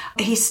week.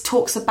 He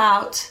talks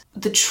about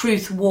the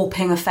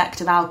truth-warping effect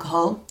of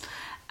alcohol.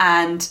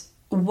 And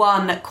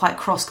one quite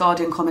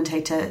cross-Guardian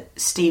commentator,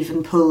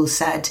 Stephen Poole,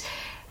 said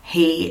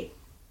he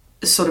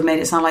sort of made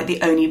it sound like the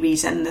only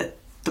reason that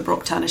the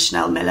Brock Turner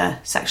Chanel Miller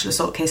sexual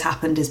assault case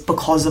happened is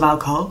because of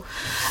alcohol.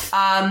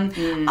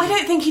 I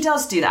don't think he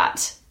does do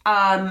that.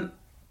 And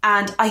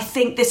I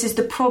think this is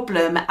the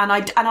problem. And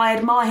I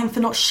admire him for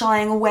not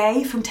shying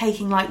away from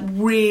taking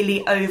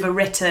really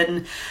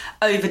overwritten,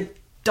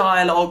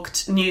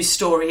 over-dialogued news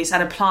stories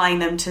and applying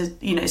them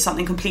to,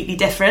 something completely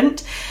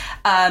different.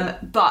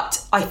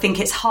 But I think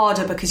it's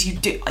harder because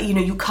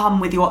you come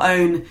with your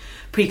own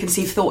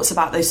preconceived thoughts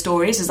about those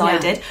stories, as I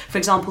did. For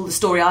example, the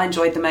story I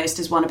enjoyed the most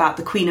is one about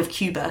the Queen of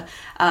Cuba,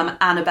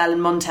 Annabelle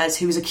Montes,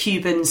 who was a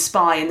Cuban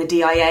spy in the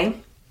DIA,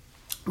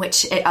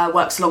 which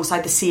works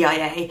alongside the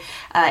CIA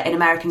in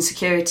American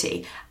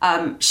security.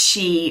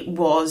 She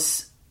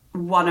was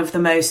one of the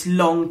most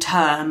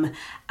long-term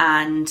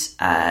and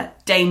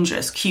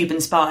dangerous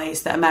Cuban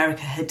spies that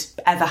America had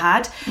ever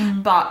had.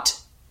 But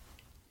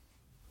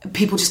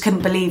people just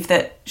couldn't believe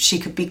that she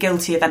could be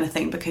guilty of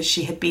anything because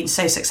she had been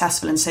so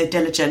successful and so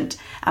diligent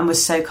and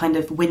was so kind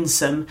of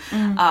winsome.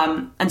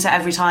 And so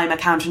every time a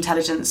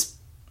counterintelligence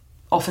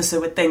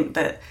officer would think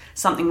that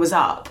something was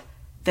up,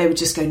 they would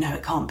just go, no,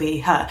 it can't be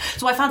her.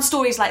 So I found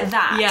stories like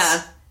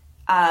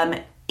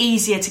that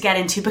easier to get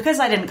into because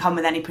I didn't come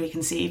with any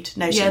preconceived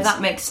notions. Yeah,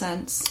 that makes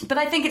sense. But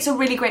I think it's a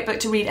really great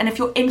book to read. And if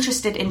you're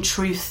interested in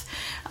truth,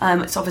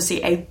 it's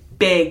obviously a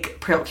big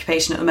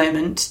preoccupation at the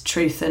moment,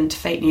 truth and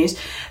fake news,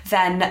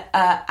 then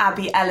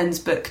Abby Ellen's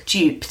book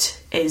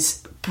Duped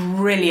is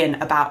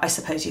brilliant about, I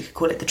suppose you could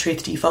call it the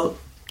truth default.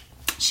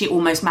 She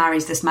almost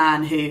marries this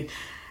man who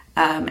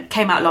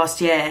came out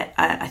last year.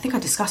 I think I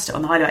discussed it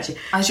on the highlight actually.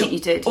 I think you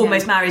did.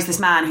 Almost marries this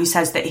man who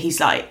says that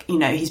he's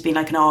he's been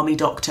an army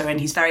doctor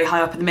and he's very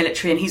high up in the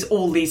military and he's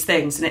all these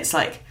things, and it's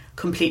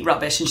complete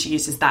rubbish, and she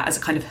uses that as a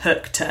kind of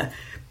hook to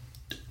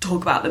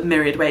talk about the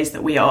myriad ways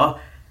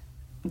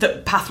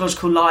that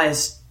pathological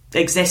liars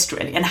exist,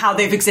 really, and how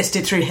they've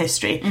existed through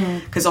history,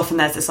 because often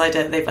there's this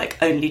idea that they've like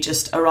only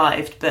just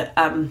arrived, but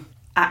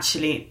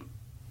actually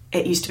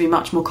it used to be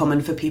much more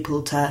common for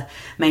people to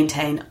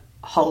maintain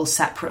whole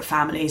separate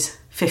families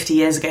 50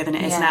 years ago than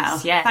it is now.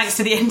 Yes. Thanks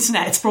to the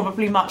internet, it's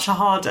probably much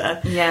harder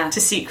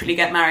to secretly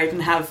get married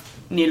and have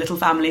new little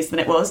families than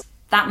it was.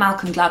 That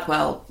Malcolm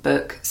Gladwell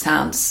book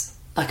sounds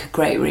like a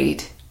great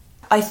read.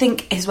 I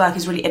think his work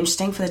is really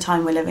interesting for the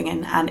time we're living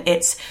in, and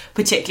it's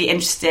particularly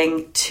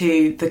interesting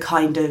to the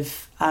kind of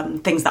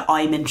things that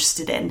I'm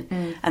interested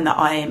in and that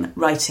I'm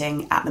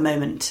writing at the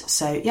moment.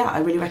 So yeah, I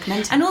really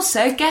recommend it. And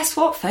also, guess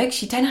what,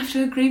 folks? You don't have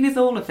to agree with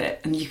all of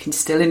it, and you can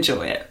still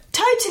enjoy it.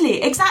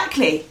 Totally,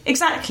 exactly.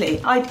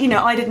 I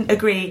didn't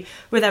agree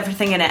with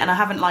everything in it, and I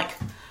haven't like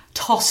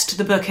tossed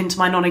the book into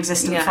my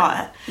non-existent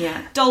fire.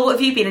 Yeah. Dol, what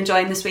have you been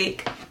enjoying this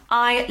week?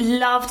 I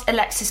loved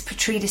Alexis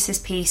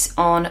Petridis' piece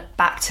on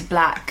Back to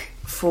Black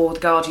for The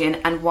Guardian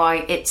and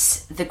why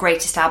it's the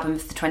greatest album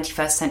of the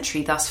 21st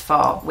century thus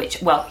far,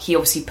 which, well, he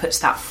obviously puts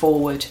that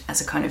forward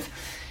as a kind of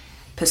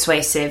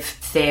persuasive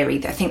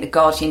theory. I think The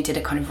Guardian did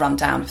a kind of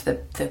rundown of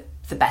the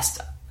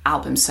best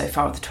albums so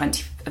far of the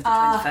 21st century.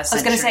 I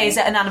was going to say, is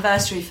it an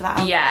anniversary for that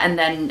album? Yeah,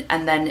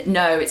 and then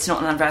no, it's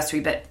not an anniversary,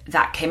 but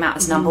that came out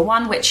as number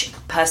one, which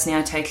personally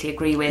I totally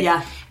agree with.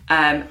 Yeah.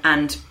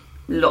 And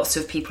lots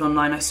of people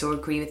online I saw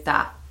agree with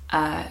that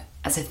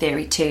as a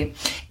theory too.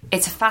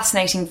 It's a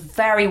fascinating,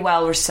 very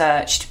well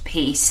researched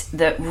piece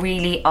that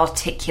really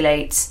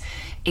articulates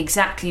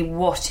exactly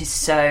what is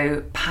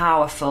so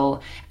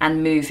powerful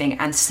and moving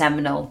and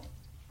seminal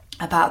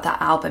about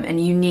that album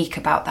and unique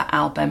about that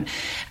album.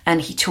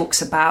 And he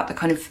talks about the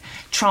kind of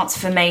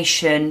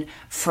transformation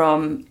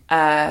from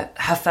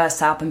her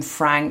first album,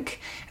 Frank,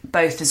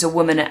 both as a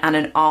woman and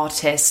an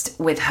artist,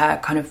 with her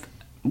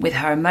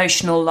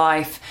emotional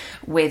life,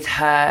 with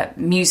her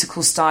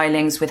musical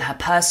stylings, with her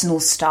personal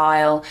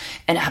style,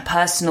 and her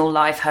personal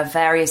life, her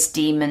various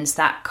demons,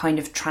 that kind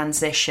of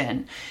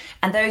transition.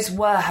 And those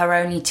were her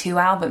only two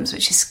albums,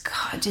 which is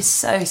just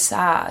so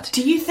sad.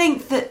 Do you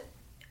think that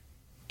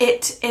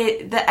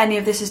that any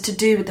of this is to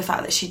do with the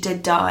fact that she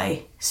did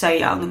die so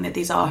young and that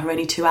these are her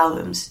only two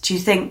albums? Do you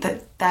think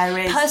that there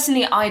is...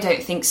 Personally, I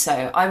don't think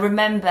so. I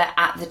remember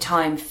at the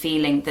time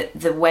feeling that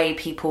the way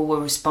people were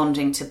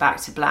responding to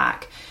Back to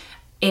Black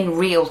in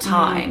real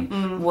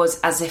time was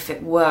as if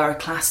it were a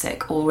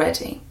classic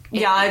already.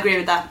 Yeah, I agree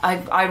with that.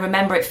 I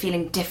remember it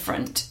feeling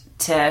different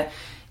to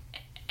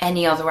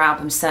any other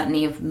album,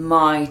 certainly of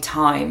my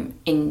time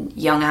in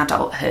young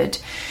adulthood.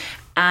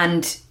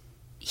 And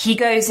he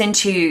goes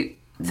into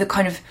the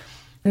kind of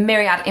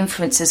myriad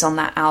influences on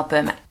that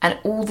album and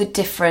all the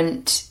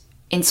different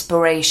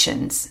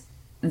inspirations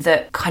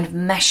that kind of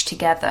meshed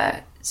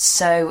together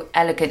so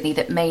elegantly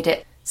that made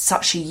it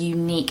such a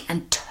unique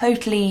and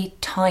totally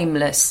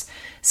timeless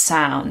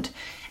sound.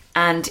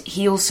 And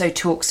he also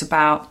talks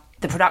about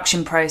the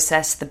production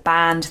process, the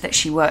band that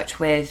she worked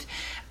with,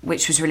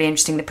 which was really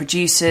interesting, the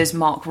producers,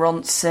 Mark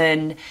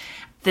Ronson,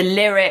 the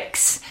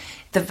lyrics,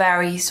 the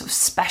very sort of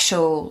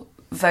special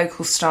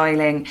vocal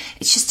styling.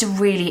 It's just a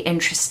really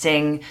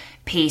interesting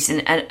piece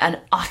and an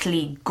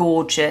utterly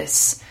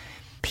gorgeous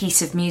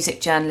piece of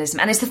music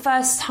journalism. And it's the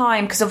first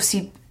time, because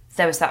obviously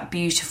there was that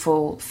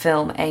beautiful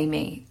film,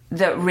 Amy,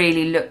 that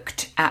really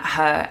looked at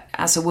her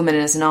as a woman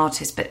and as an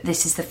artist, but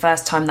this is the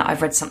first time that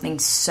I've read something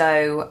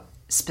so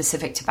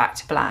specific to Back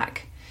to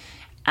Black.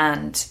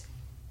 And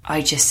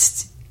I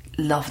just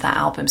love that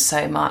album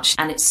so much,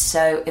 and it's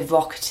so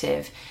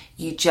evocative.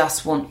 You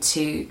just want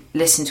to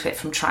listen to it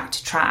from track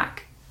to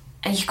track.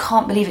 And you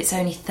can't believe it's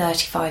only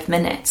 35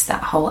 minutes,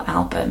 that whole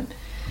album.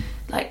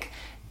 Like,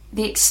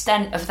 the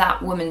extent of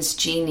that woman's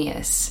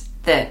genius,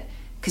 that,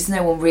 because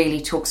no one really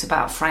talks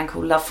about Frank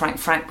or love Frank.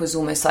 Frank was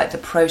almost like the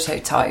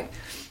prototype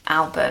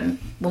album.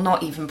 Well,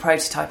 not even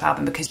prototype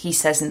album, because he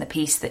says in the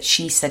piece that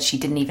she said she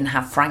didn't even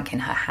have Frank in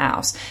her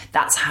house.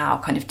 That's how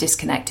kind of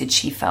disconnected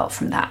she felt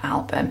from that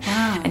album.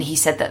 Wow. And he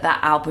said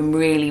that album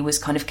really was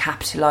kind of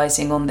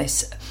capitalising on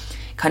this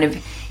kind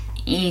of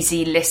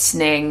easy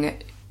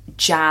listening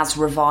jazz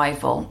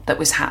revival that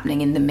was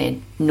happening in the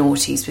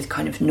mid-noughties with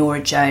kind of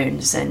Norah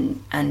Jones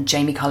and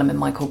Jamie Cullum and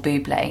Michael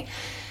Bublé.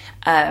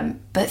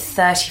 But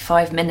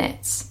 35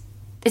 minutes.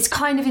 It's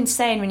kind of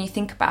insane when you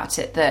think about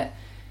it, that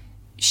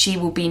she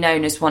will be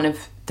known as one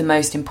of the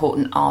most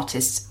important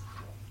artists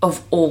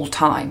of all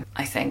time,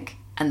 I think.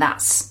 And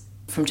that's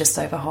from just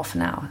over half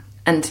an hour.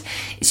 And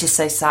it's just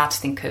so sad to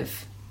think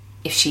of,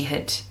 if she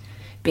had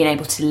been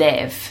able to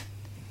live,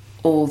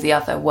 all the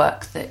other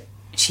work that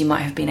she might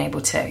have been able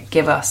to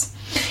give us.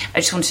 I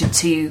just wanted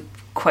to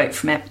quote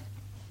from it,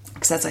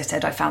 because as I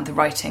said, I found the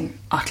writing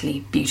utterly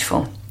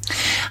beautiful.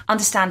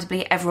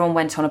 Understandably, everyone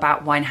went on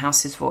about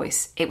Winehouse's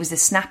voice. It was a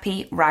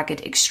snappy,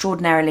 ragged,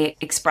 extraordinarily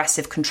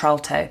expressive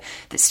contralto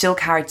that still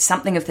carried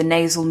something of the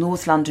nasal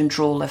North London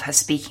drawl of her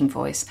speaking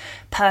voice,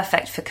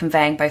 perfect for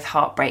conveying both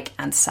heartbreak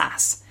and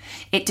sass.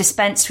 It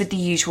dispensed with the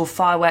usual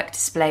firework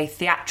display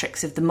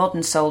theatrics of the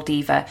modern soul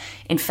diva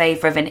in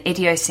favour of an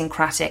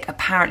idiosyncratic,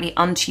 apparently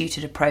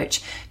untutored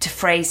approach to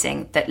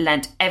phrasing that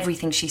lent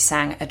everything she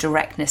sang a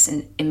directness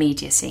and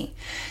immediacy.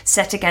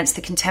 Set against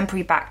the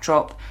contemporary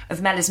backdrop of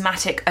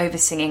melismatic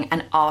oversinging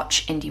and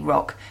arch indie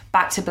rock,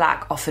 Back to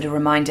Black offered a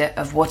reminder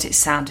of what it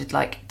sounded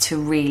like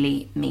to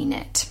really mean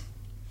it.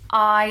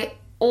 I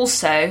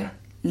also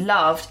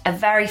loved a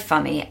very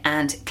funny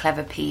and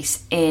clever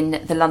piece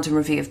in the London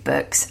Review of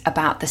Books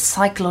about the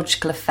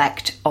psychological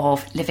effect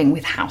of living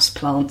with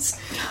houseplants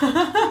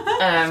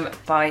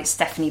by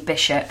Stephanie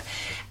Bishop.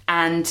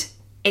 And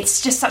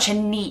it's just such a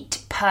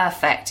neat,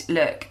 perfect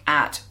look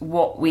at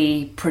what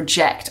we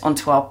project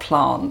onto our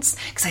plants.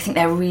 Because I think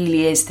there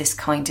really is this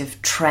kind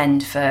of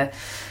trend for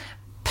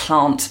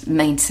plant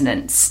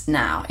maintenance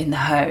now in the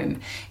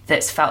home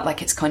that's felt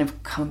like it's kind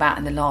of come about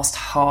in the last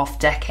half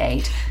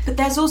decade. But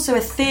there's also a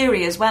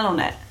theory as well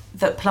on it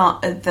that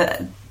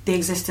that the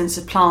existence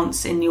of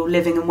plants in your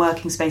living and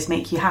working space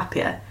make you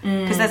happier.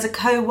 Because there's a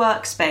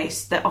co-work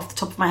space that, off the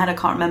top of my head, I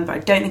can't remember. I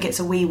don't think it's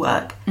a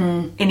WeWork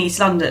in East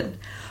London,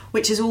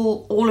 which is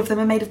all of them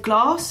are made of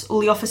glass, all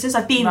the offices.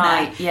 I've been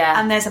there. Yeah.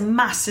 And there's a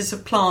masses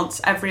of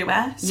plants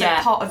everywhere. So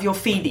part of your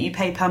fee that you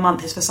pay per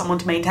month is for someone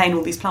to maintain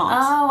all these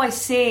plants. Oh, I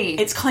see.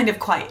 It's kind of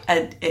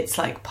it's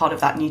like part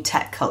of that new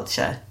tech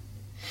culture.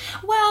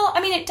 Well,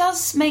 I mean, it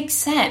does make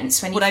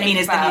sense when you What think I mean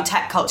is the new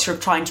tech culture of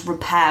trying to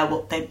repair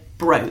what they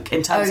broke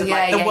in terms of the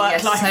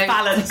work-life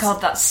balance.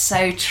 God, that's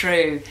so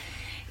true.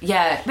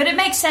 Yeah, but it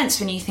makes sense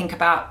when you think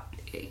about,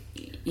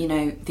 you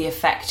know, the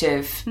effect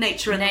of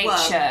nature and the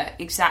worm.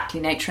 Exactly,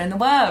 nature and the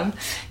worm,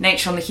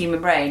 nature on the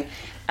human brain.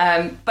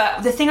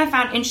 But the thing I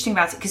found interesting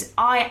about it, because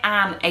I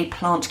am a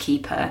plant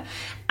keeper,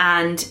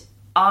 and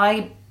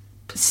I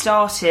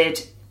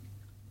started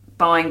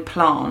buying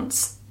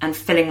plants and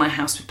filling my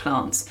house with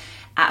plants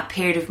at a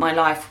period of my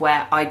life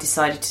where I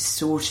decided to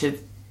sort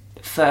of,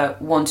 for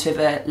want of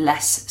a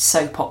less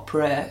soap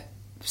opera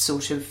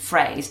sort of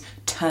phrase,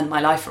 turn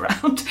my life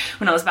around.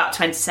 When I was about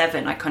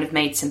 27, I kind of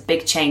made some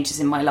big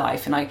changes in my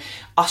life, and I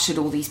ushered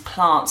all these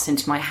plants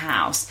into my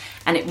house,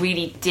 and it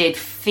really did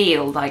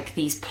feel like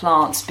these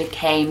plants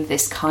became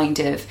this kind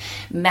of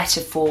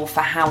metaphor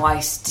for how I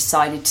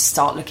decided to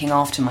start looking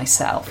after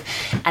myself.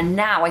 And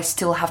now I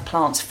still have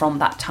plants from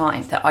that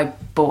time that I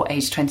bought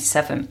age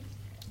 27,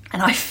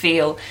 and I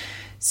feel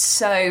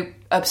so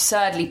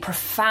absurdly,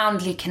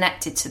 profoundly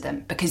connected to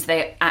them, because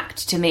they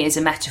act to me as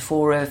a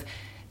metaphor of,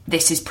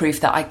 this is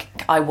proof that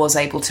I was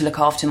able to look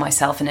after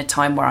myself in a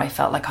time where I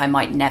felt like I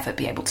might never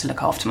be able to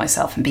look after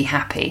myself and be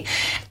happy.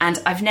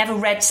 And I've never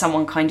read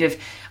someone kind of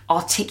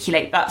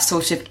articulate that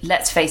sort of,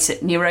 let's face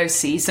it,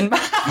 neuroses and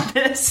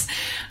madness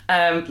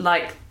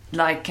like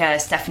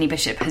Stephanie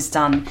Bishop has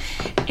done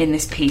in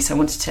this piece. I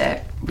wanted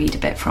to read a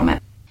bit from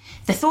it.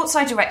 The thoughts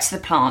I direct to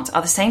the plant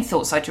are the same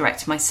thoughts I direct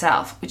to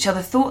myself, which are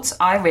the thoughts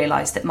I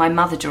realised that my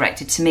mother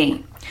directed to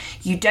me.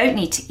 You don't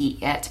need to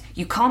eat yet.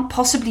 You can't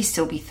possibly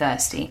still be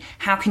thirsty.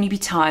 How can you be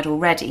tired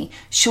already?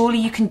 Surely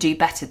you can do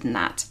better than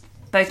that.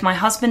 Both my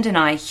husband and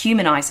I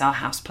humanise our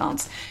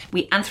houseplants.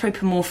 We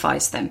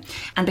anthropomorphise them.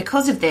 And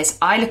because of this,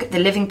 I look at the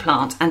living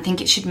plant and think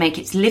it should make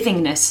its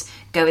livingness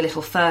go a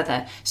little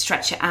further,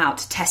 stretch it out,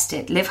 test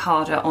it, live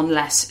harder on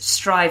less,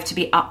 strive to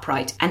be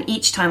upright. And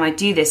each time I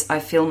do this, I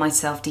feel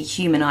myself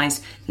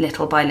dehumanised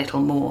little by little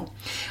more.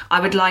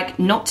 I would like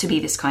not to be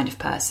this kind of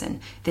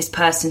person, this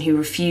person who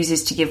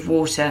refuses to give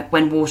water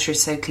when water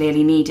is so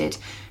clearly needed.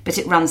 But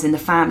it runs in the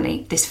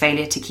family, this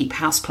failure to keep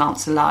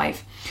houseplants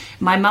alive.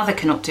 My mother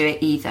cannot do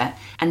it either,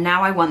 and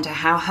now I wonder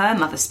how her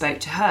mother spoke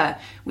to her,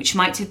 which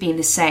might have been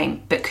the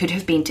same, but could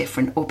have been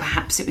different, or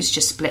perhaps it was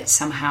just split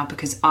somehow,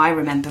 because I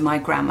remember my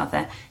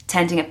grandmother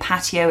tending a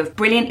patio of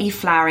brilliantly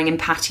flowering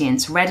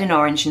impatiens, red and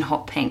orange and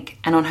hot pink,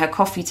 and on her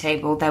coffee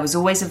table there was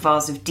always a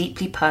vase of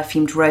deeply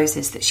perfumed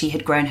roses that she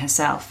had grown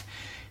herself.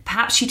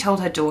 Perhaps she told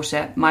her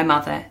daughter, my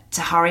mother,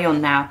 to hurry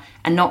on now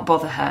and not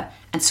bother her,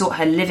 and sort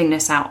her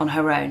livingness out on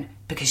her own,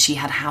 because she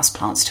had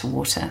houseplants to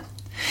water.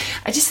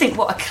 I just think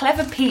what a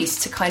clever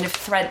piece to kind of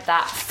thread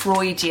that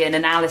Freudian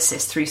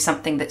analysis through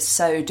something that's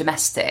so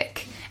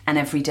domestic and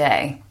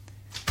everyday.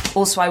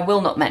 Also, I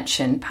will not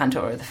mention,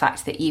 Pandora, the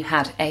fact that you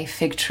had a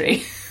fig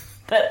tree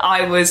that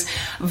I was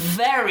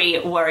very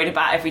worried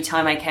about every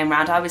time I came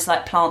round. I was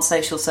like, plant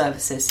social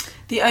services.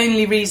 The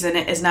only reason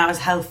it is now as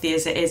healthy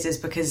as it is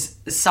because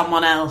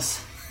someone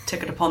else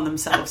took it upon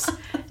themselves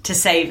to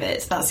save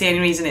it. That's the only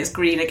reason it's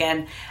green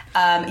again.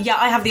 Yeah,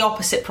 I have the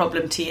opposite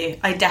problem to you.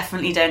 I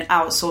definitely don't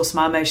outsource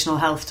my emotional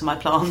health to my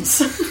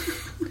plants.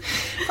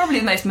 Probably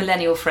the most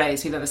millennial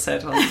phrase we've ever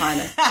said on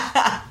Highness.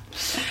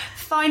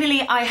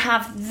 Finally, I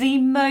have the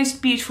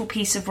most beautiful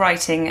piece of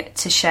writing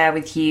to share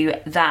with you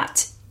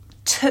that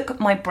took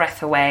my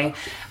breath away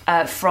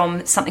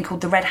from something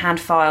called the Red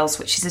Hand Files,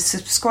 which is a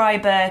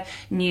subscriber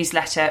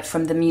newsletter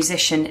from the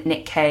musician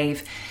Nick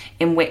Cave.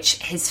 in which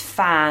his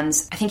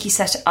fans, I think he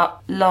set it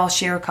up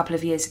last year, a couple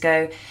of years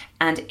ago,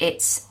 and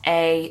it's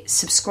a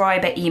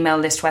subscriber email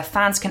list where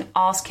fans can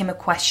ask him a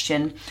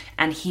question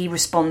and he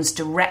responds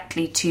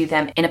directly to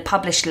them in a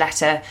published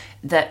letter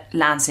that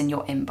lands in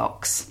your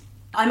inbox.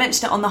 I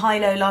mentioned it on the High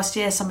Low last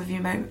year. Some of you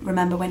may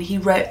remember when he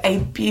wrote a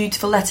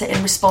beautiful letter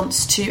in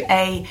response to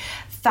a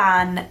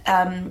fan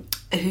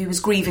who was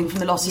grieving from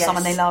the loss of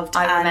someone they loved.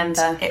 I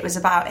remember. It was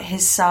about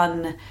his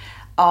son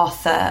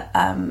Arthur,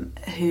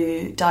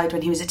 who died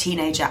when he was a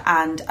teenager,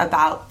 and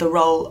about the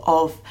role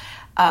of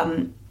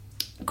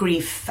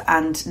grief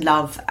and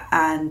love,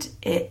 and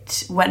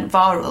it went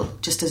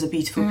viral just as a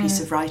beautiful piece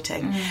of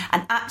writing.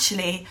 And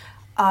actually,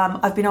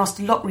 I've been asked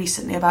a lot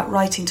recently about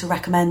writing to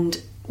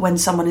recommend when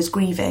someone is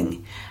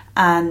grieving,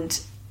 and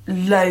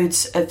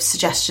loads of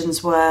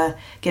suggestions were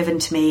given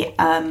to me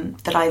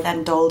that I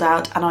then doled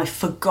out, and I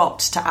forgot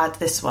to add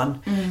this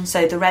one.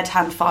 So the Red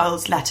Hand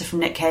Files letter from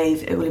Nick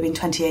Cave, it will have been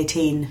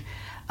 2018,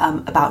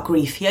 about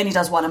grief. He only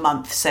does one a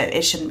month, so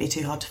it shouldn't be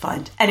too hard to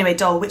find. Anyway,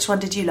 Dol, which one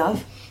did you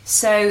love?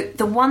 So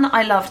the one that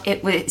I loved,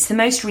 it's the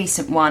most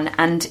recent one,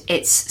 and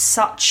it's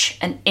such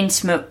an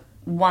intimate,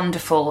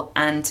 wonderful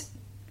and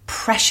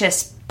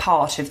precious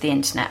part of the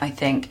internet, I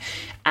think.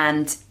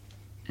 And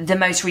the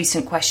most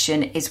recent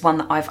question is one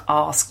that I've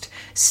asked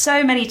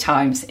so many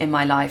times in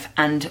my life,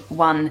 and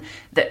one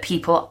that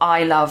people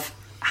I love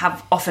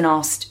have often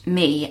asked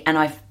me, and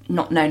I've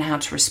not known how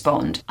to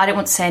respond. I don't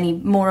want to say any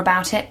more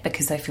about it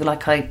because I feel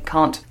like I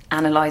can't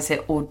analyse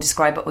it or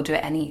describe it or do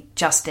it any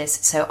justice.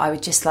 So I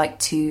would just like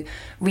to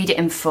read it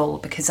in full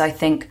because I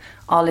think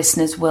our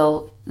listeners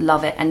will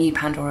love it, and you,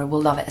 Pandora,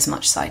 will love it as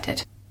much as I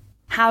did.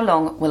 How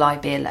long will I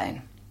be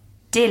alone?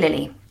 Dear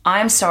Lily, I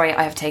am sorry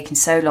I have taken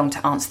so long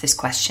to answer this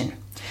question.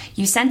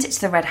 You sent it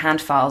to the Red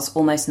Hand Files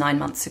almost 9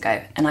 months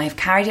ago, and I have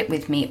carried it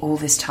with me all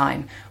this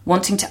time,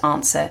 wanting to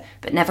answer,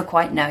 but never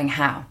quite knowing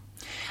how.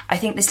 I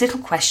think this little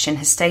question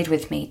has stayed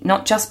with me,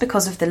 not just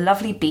because of the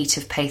lovely beat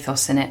of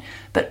pathos in it,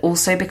 but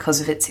also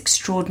because of its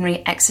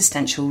extraordinary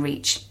existential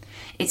reach.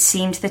 It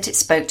seemed that it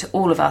spoke to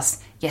all of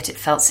us, yet it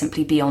felt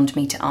simply beyond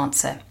me to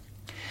answer.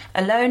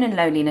 Alone and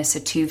loneliness are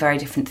two very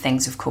different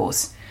things, of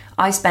course.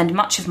 I spend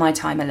much of my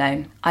time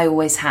alone. I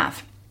always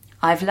have.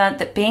 I've learnt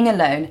that being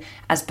alone,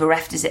 as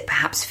bereft as it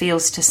perhaps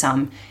feels to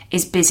some,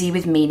 is busy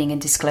with meaning and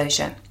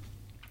disclosure.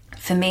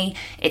 For me,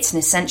 it's an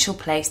essential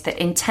place that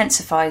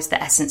intensifies the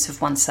essence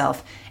of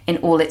oneself in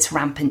all its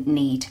rampant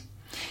need.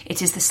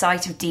 It is the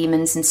site of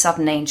demons and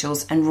sudden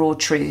angels and raw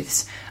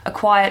truths, a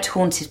quiet,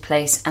 haunted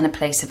place and a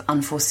place of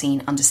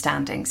unforeseen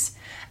understandings,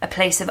 a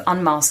place of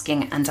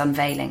unmasking and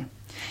unveiling.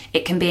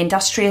 It can be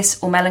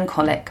industrious or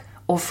melancholic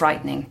or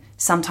frightening,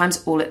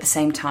 sometimes all at the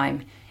same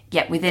time,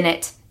 yet within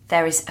it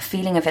there is a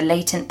feeling of a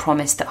latent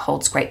promise that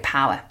holds great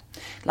power,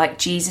 like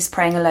Jesus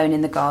praying alone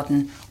in the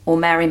garden or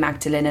Mary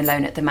Magdalene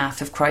alone at the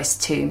mouth of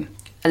Christ's tomb.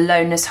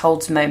 Aloneness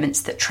holds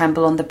moments that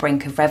tremble on the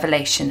brink of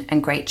revelation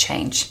and great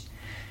change.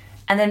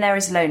 And then there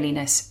is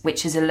loneliness,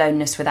 which is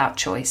aloneness without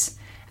choice,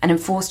 an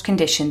enforced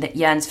condition that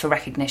yearns for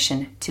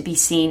recognition, to be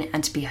seen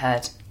and to be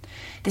heard.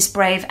 This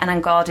brave and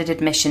unguarded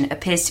admission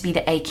appears to be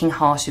the aching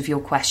heart of your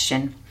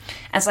question.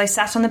 As I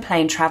sat on the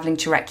plane travelling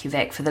to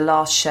Reykjavik for the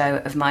last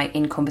show of my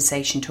In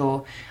Conversation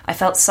tour, I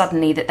felt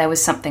suddenly that there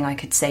was something I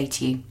could say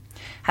to you.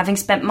 Having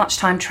spent much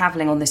time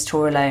travelling on this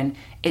tour alone,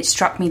 it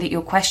struck me that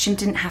your question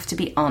didn't have to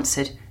be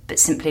answered, but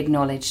simply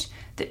acknowledged,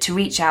 that to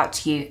reach out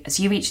to you as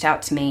you reached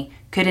out to me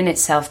could in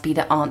itself be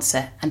the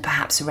answer and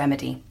perhaps a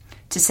remedy.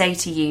 To say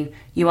to you,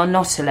 you are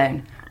not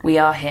alone, we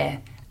are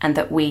here, and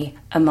that we,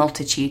 a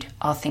multitude,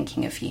 are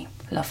thinking of you.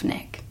 Love,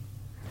 Nick.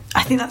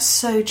 I think that's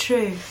so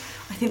true.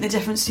 I think the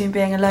difference between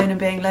being alone and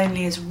being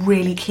lonely is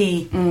really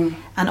key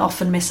and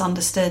often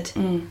misunderstood.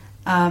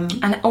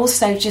 And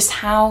also just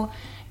how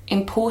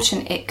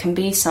important it can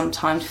be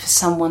sometimes for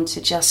someone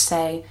to just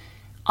say,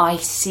 I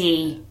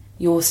see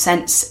your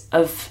sense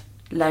of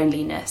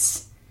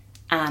loneliness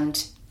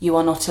and you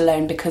are not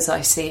alone because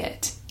I see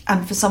it.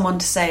 And for someone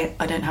to say,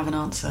 I don't have an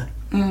answer.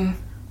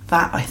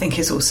 That, I think,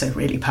 is also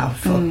really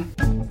powerful.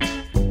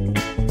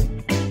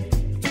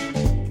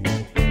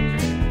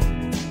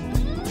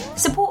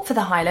 Support for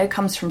the High Low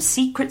comes from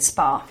Secret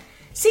Spa.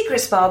 Secret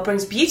Spa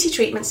brings beauty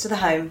treatments to the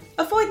home.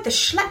 Avoid the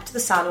schlep to the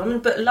salon,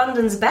 but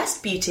London's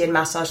best beauty and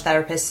massage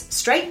therapists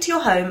straight to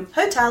your home,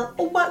 hotel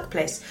or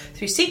workplace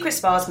through Secret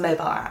Spa's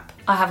mobile app.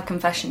 I have a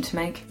confession to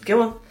make.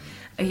 Go on.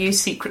 I used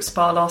Secret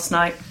Spa last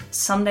night.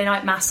 Sunday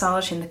night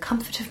massage in the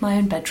comfort of my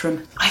own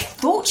bedroom. I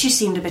thought you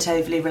seemed a bit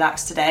overly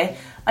relaxed today.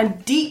 I'm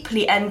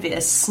deeply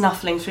envious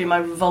snuffling through my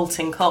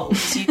revolting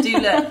colds. You do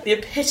look the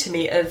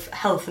epitome of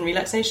health and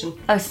relaxation.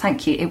 Oh,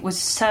 thank you. It was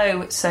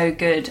so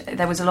good.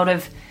 There was a lot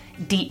of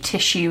deep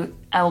tissue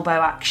elbow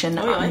action,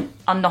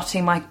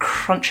 unknotting my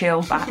crunchy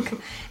old back.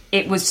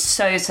 It was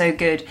so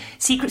good.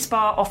 Secret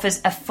Spa offers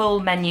a full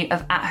menu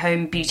of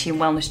at-home beauty and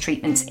wellness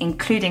treatments,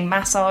 including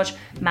massage,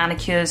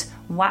 manicures,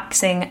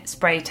 waxing,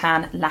 spray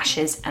tan,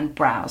 lashes and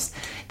brows.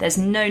 There's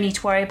no need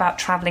to worry about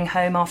travelling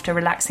home after a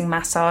relaxing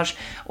massage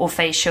or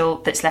facial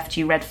that's left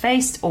you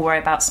red-faced, or worry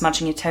about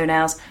smudging your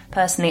toenails.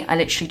 Personally, I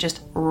literally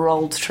just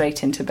rolled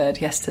straight into bed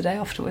yesterday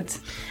afterwards.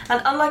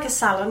 And unlike a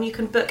salon, you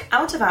can book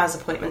out-of-hours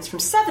appointments from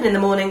 7 in the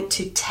morning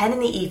to 10 in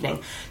the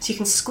evening, so you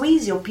can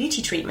squeeze your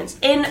beauty treatments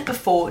in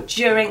before,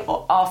 during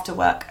or after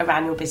work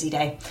around your busy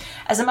day.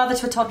 As a mother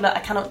to a toddler, I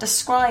cannot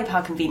describe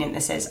how convenient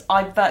this is.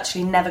 I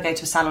virtually never go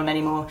to a salon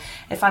anymore.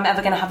 If I'm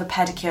ever going to have a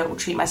pedicure or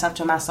treat myself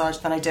to a massage,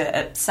 then I do it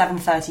at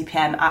 7:30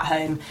 p.m. at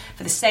home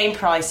for the same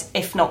price,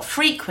 if not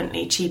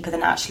frequently cheaper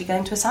than actually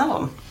going to a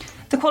salon.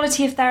 The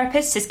quality of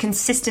therapists is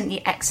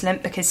consistently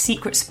excellent because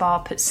Secret Spa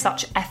puts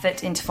such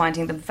effort into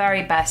finding the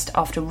very best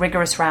after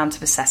rigorous rounds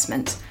of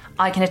assessment.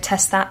 I can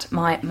attest that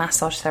my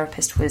massage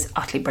therapist was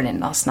utterly brilliant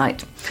last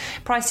night.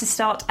 Prices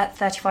start at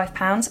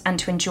 £35, and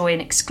to enjoy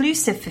an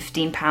exclusive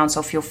 £15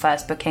 off your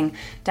first booking,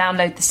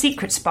 download the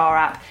Secret Spa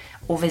app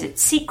or visit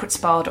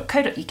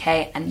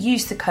secretspa.co.uk and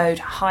use the code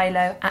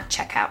HILO at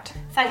checkout.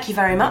 Thank you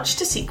very much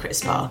to Secret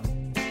Spa.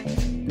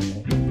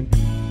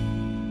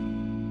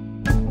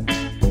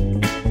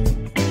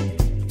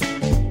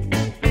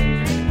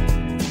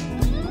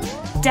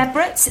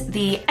 Debrett,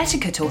 the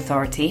Etiquette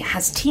Authority,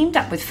 has teamed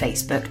up with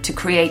Facebook to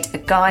create a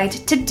guide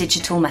to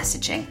digital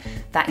messaging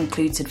that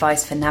includes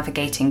advice for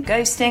navigating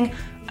ghosting,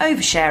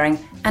 oversharing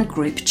and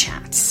group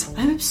chats.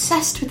 I'm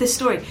obsessed with this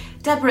story.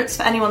 Debrett,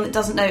 for anyone that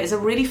doesn't know, is a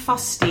really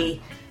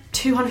fusty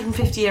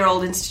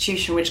 250-year-old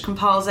institution which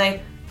compiles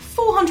a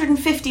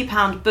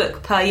 £450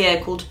 book per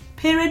year called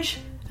Peerage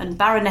and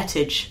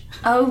Baronetage.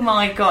 Oh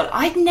my god,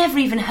 I'd never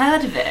even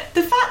heard of it.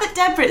 The fact that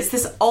Debrett's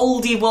this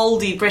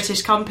oldie-woldy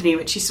British company,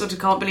 which you sort of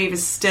can't believe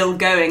is still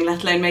going,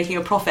 let alone making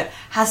a profit,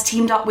 has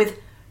teamed up with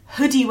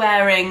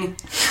hoodie-wearing,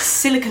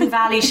 Silicon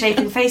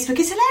Valley-shaping Facebook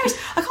is hilarious.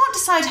 I can't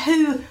decide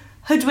who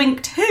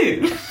hoodwinked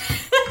who.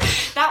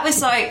 That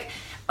was like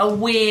a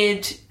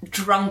weird,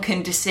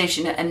 drunken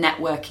decision at a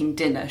networking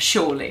dinner,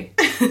 surely.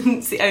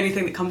 It's the only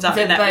thing that comes out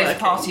of networking. That both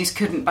parties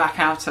couldn't back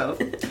out of.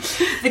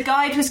 The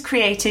guide was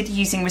created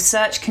using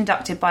research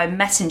conducted by a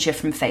messenger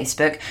from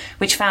Facebook,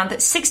 which found that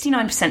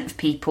 69% of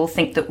people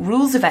think that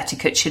rules of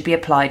etiquette should be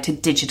applied to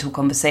digital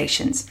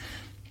conversations.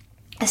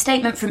 A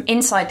statement from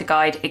inside the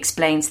guide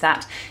explains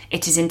that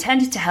it is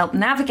intended to help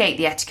navigate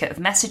the etiquette of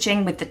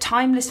messaging with the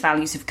timeless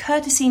values of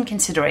courtesy and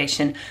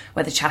consideration,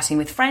 whether chatting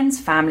with friends,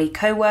 family,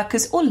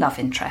 co-workers or love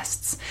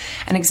interests.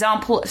 An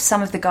example of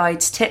some of the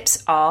guide's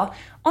tips are: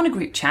 on a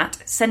group chat,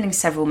 sending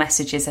several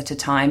messages at a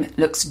time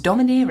looks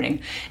domineering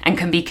and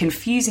can be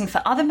confusing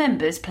for other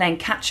members playing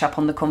catch-up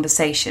on the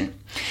conversation.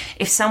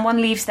 If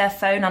someone leaves their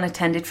phone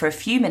unattended for a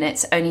few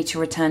minutes only to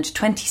return to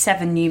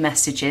 27 new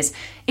messages,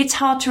 it's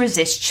hard to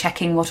resist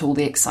checking what all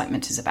the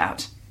excitement is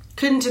about.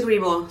 Couldn't agree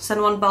more.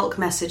 Send one bulk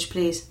message,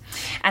 please.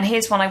 And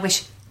here's one I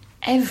wish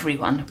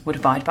everyone would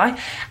abide by.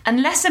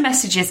 Unless a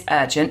message is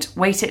urgent,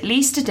 wait at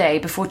least a day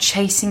before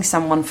chasing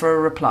someone for a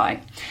reply.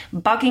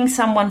 Bugging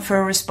someone for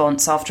a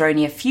response after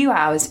only a few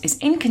hours is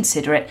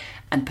inconsiderate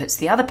and puts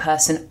the other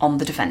person on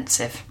the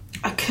defensive.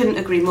 I couldn't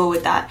agree more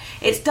with that.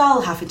 It's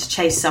dull having to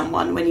chase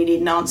someone when you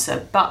need an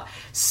answer, but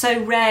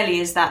so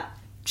rarely is that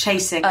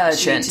chasing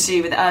actually to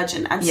do with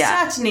urgent, and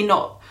certainly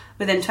not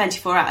within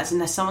 24 hours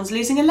unless someone's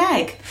losing a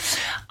leg.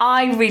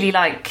 I really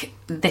like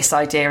this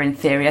idea in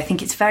theory. I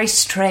think it's very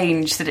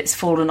strange that it's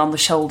fallen on the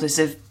shoulders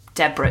of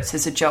Debrett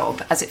as a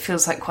job, as it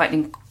feels like quite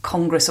an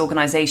incongruous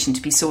organisation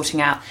to be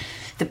sorting out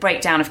the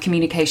breakdown of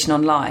communication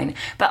online.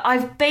 But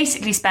I've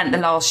basically spent the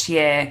last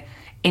year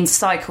in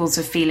cycles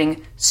of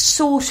feeling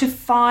sort of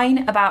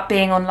fine about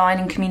being online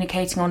and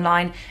communicating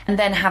online, and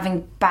then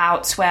having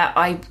bouts where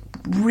I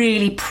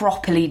really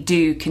properly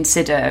do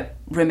consider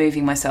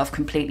removing myself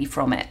completely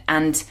from it.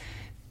 And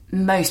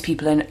most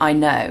people I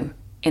know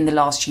in the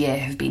last year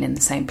have been in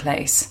the same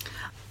place.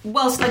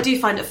 Whilst I do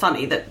find it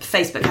funny that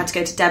Facebook had to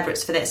go to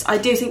Debrett's for this, I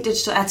do think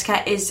digital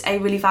etiquette is a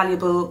really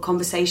valuable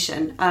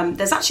conversation.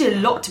 There's actually a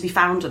lot to be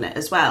found on it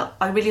as well.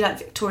 I really like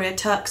Victoria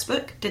Turk's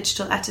book,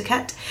 Digital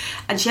Etiquette,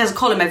 and she has a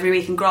column every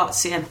week in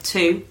Grazia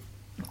too,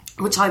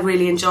 which I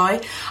really enjoy.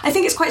 I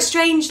think it's quite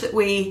strange that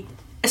we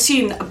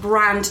assume that a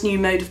brand new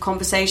mode of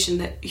conversation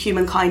that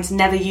humankind's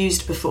never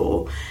used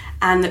before,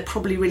 and that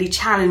probably really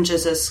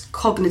challenges us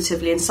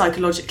cognitively and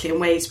psychologically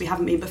in ways we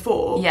haven't been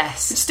before.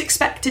 Yes. We're just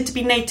expected to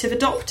be native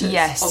adopters.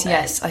 Yes,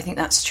 yes, I think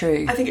that's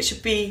true. I think it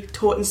should be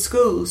taught in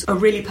schools. A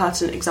really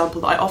pertinent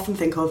example that I often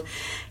think of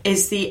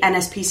is the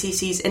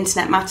NSPCC's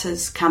Internet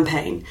Matters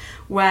campaign,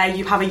 where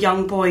you have a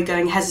young boy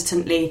going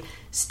hesitantly,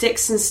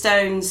 "Sticks and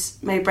stones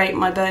may break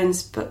my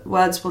bones, but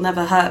words will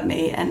never hurt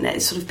me," and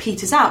it sort of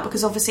peters out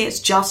because obviously it's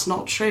just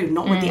not true,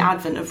 not with the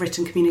advent of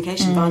written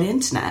communication via the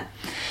internet.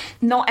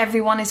 Not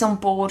everyone is on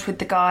board with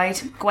the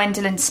guide.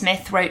 Gwendolyn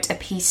Smith wrote a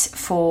piece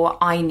for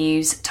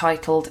iNews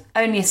titled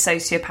 "Only a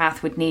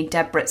Sociopath Would Need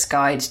Debrett's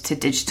Guide to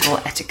Digital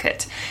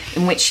Etiquette,"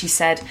 in which she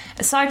said,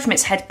 aside from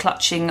its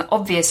head-clutching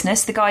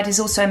obviousness, the guide is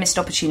also a missed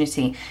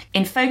opportunity.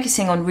 In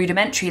focusing on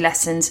rudimentary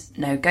lessons,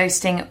 no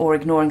ghosting or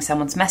ignoring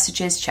someone's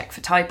messages, check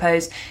for typos,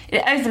 because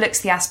it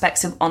overlooks the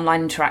aspects of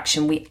online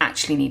interaction we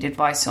actually need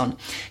advice on.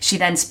 She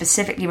then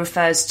specifically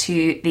refers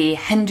to the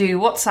Hindu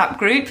WhatsApp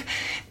group,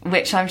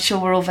 which I'm sure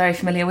we're all very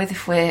familiar with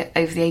if we're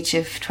over the age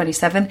of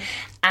 27,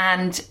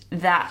 and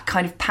that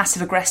kind of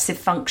passive-aggressive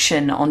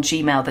function on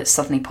Gmail that's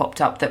suddenly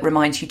popped up that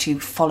reminds you to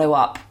follow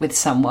up with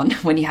someone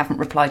when you haven't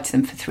replied to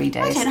them for 3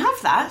 days. I don't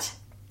have that.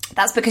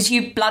 That's because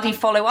you bloody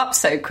follow up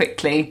so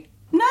quickly.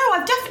 No,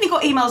 I've definitely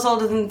got emails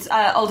older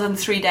than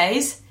 3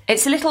 days.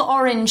 It's a little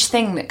orange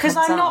thing that comes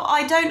up. Because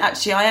I don't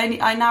actually.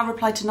 I now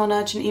reply to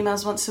non-urgent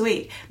emails once a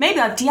week. Maybe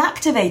I've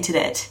deactivated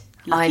it.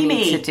 Lucky me.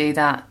 I need to do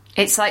that.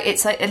 It's like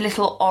a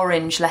little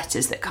orange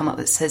letters that come up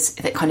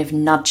that kind of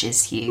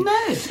nudges you.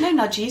 No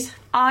nudgies.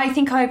 I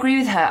think I agree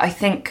with her.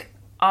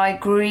 I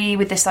agree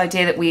with this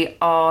idea that we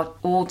are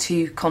all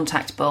too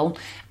contactable,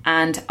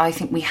 and I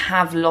think we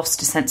have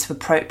lost a sense of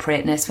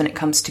appropriateness when it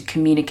comes to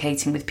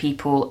communicating with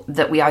people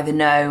that we either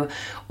know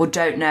or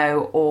don't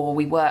know or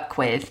we work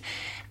with,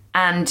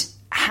 and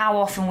how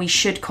often we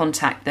should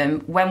contact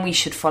them, when we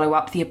should follow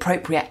up, the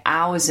appropriate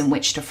hours in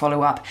which to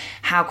follow up,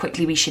 how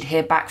quickly we should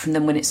hear back from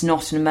them when it's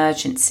not an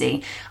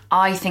emergency.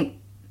 I think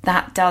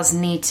that does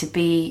need to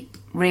be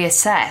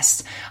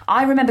reassessed.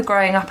 I remember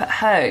growing up at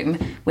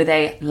home with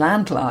a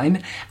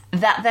landline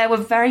that there were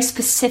very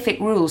specific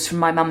rules from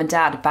my mum and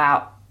dad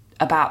about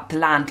the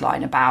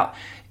landline, about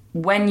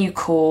when you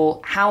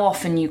call, how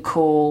often you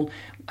call,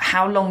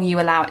 how long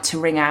you allow it to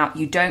ring out.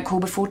 You don't call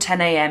before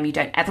 10 a.m, you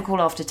don't ever call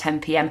after 10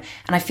 p.m.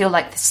 And I feel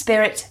like the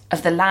spirit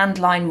of the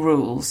landline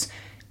rules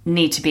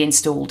need to be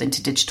installed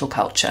into digital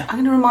culture. I'm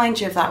going to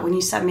remind you of that when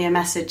you send me a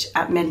message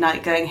at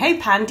midnight going, "Hey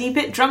Pandy,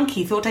 bit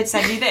drunky, thought I'd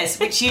send you this,"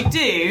 which you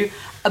do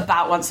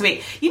about once a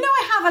week. You know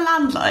I have a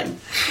landline.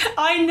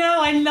 I know,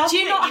 I love do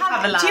you not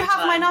have a landline? Do you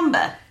have my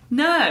number?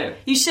 No.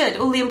 You should.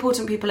 All the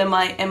important people in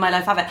my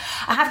life have it.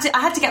 I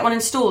had to get one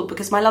installed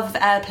because my love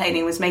of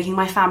airplaning was making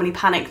my family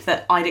panic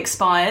that I'd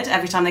expired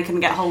every time they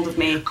couldn't get hold of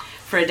me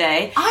for a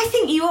day. I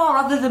think you are,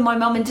 other than my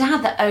mum and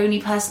dad, the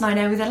only person I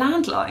know with a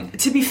landline.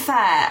 To be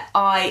fair,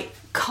 I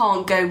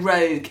can't go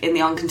rogue in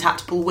the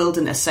uncontactable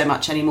wilderness so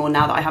much anymore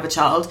now that I have a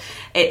child.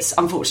 It's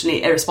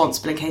unfortunately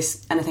irresponsible in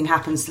case anything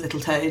happens to little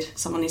Toad.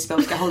 Someone needs to be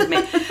able to get hold of me.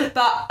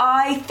 But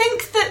I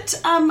think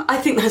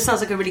that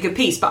sounds like a really good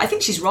piece, but I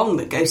think she's wrong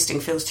that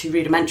ghosting feels too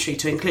rudimentary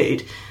to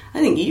include.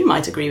 I think you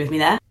might agree with me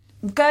there.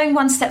 Going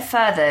one step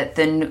further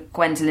than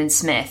Gwendolyn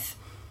Smith,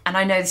 and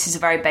I know this is a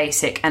very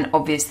basic and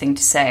obvious thing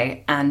to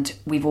say, and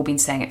we've all been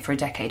saying it for a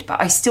decade, but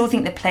I still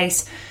think the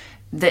place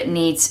that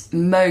needs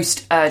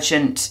most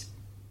urgent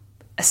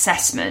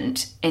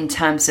assessment in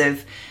terms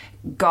of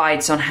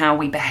guides on how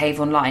we behave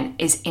online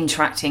is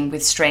interacting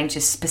with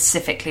strangers,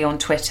 specifically on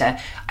Twitter.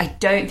 I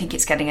don't think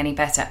it's getting any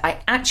better. I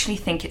actually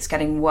think it's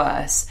getting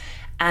worse.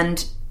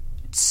 And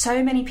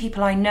so many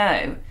people I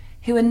know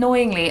who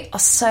annoyingly are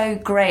so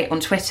great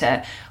on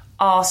Twitter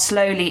are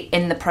slowly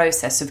in the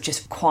process of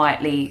just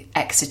quietly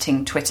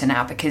exiting Twitter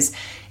now, because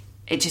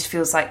it just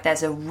feels like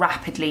there's a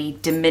rapidly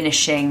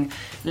diminishing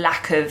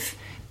lack of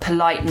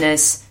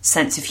politeness,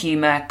 sense of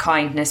humour,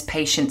 kindness,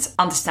 patience,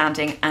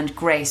 understanding and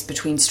grace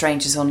between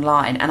strangers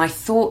online. And I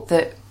thought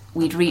that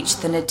we'd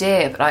reached the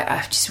nadir, but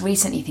I just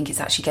recently think it's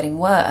actually getting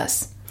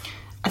worse.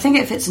 I think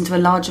it fits into a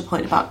larger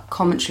point about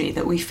commentary,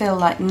 that we feel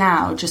like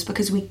now, just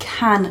because we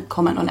can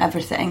comment on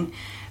everything,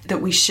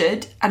 that we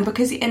should, and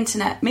because the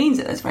internet means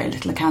that there's very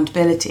little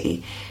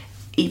accountability,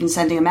 even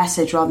sending a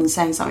message rather than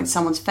saying something to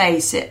someone's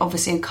face, it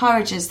obviously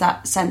encourages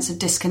that sense of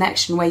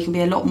disconnection where you can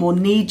be a lot more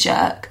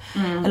knee-jerk,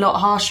 a lot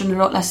harsher and a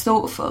lot less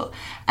thoughtful.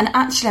 And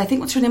actually, I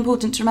think what's really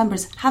important to remember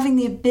is having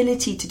the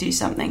ability to do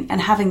something and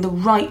having the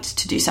right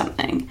to do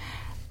something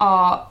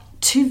are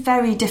two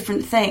very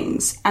different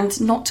things, and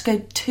not to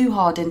go too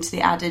hard into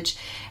the adage,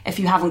 if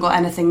you haven't got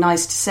anything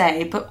nice to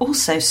say, but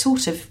also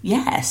sort of,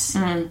 yes.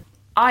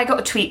 I got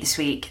a tweet this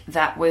week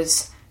that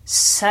was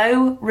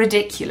so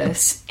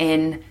ridiculous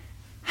in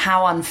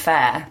how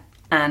unfair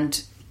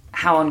and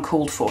how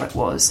uncalled for it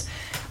was.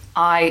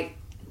 I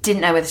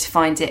didn't know whether to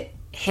find it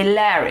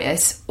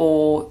hilarious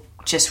or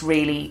just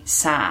really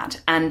sad.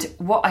 And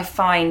what I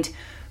find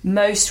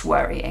most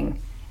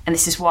worrying, and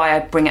this is why I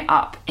bring it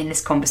up in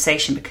this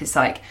conversation, because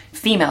like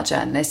female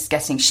journalists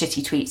getting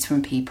shitty tweets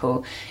from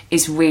people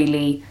is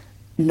really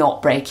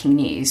not breaking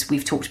news.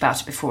 We've talked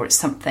about it before. It's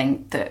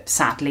something that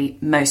sadly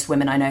most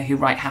women I know who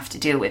write have to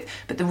deal with.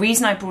 But the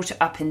reason I brought it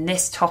up in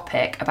this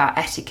topic about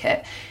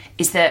etiquette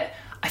is that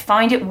I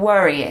find it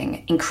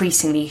worrying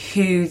increasingly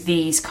who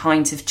these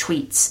kinds of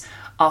tweets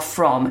are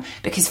from.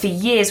 Because for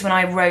years when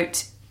I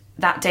wrote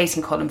that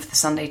dating column for the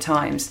Sunday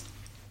Times,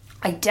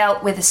 I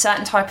dealt with a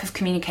certain type of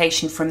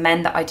communication from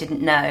men that I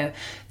didn't know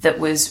that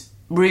was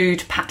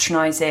rude,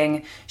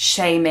 patronising,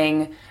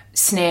 shaming,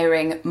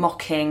 sneering,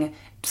 mocking,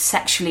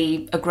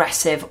 sexually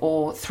aggressive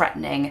or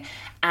threatening.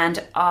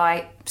 And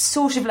I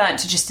sort of learnt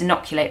to just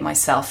inoculate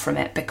myself from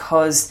it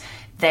because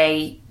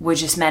they were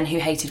just men who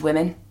hated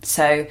women.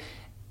 So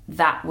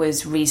that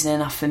was reason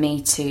enough for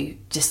me to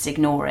just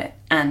ignore it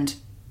and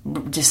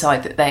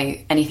decide that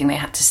anything they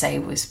had to say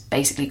was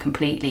basically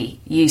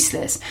completely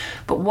useless.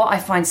 But what I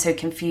find so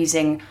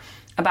confusing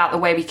about the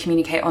way we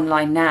communicate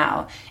online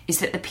now is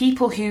that the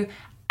people who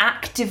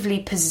actively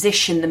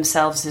position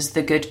themselves as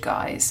the good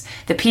guys,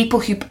 the people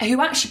who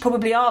actually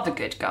probably are the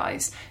good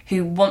guys,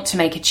 who want to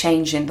make a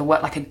change in the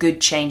world, like a good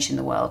change in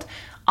the world,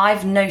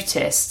 I've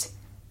noticed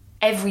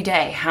every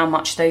day how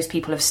much those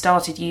people have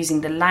started using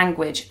the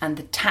language and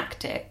the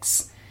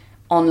tactics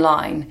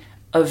online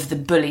of the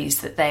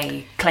bullies that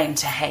they claim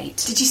to hate.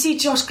 Did you see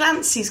Josh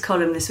Glancy's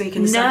column this week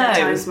in the Sunday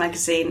Times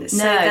magazine?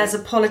 So there's a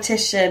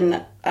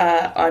politician,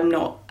 I'm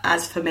not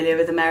as familiar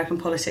with American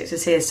politics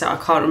as he is, so I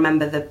can't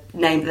remember the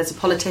name, but there's a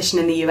politician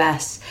in the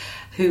US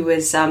who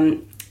is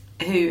on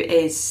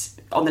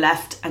the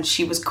left, and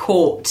she was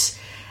caught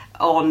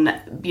on,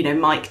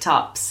 mic'd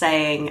up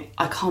saying,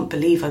 I can't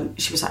believe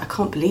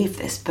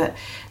this, but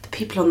the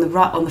people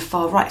on the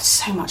far right are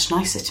so much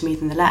nicer to me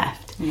than the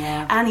left.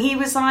 Yeah. And he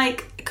was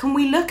like, can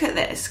we look at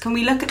this? Can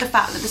we look at the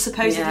fact that the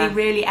supposedly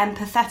really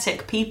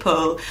empathetic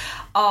people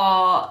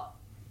are,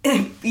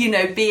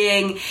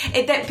 being...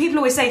 people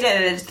always say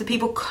that the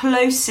people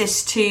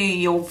closest to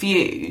your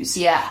views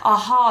are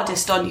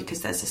hardest on you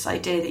because there's this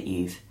idea that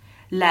you've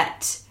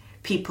let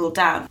people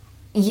down.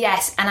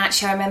 Yes, and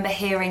actually I remember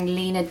hearing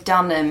Lena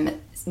Dunham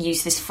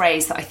use this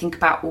phrase that I think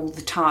about all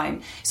the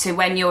time. So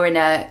when you're in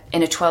a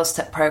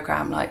 12-step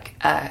program like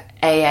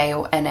AA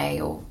or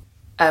NA or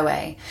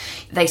OA,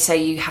 they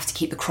say you have to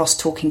keep the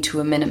cross-talking to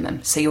a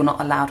minimum. So you're not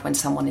allowed, when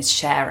someone is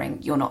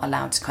sharing, you're not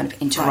allowed to kind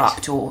of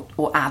interrupt or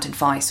add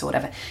advice or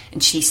whatever.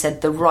 And she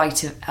said the right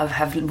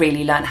have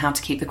really learned how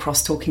to keep the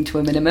cross-talking to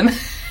a minimum.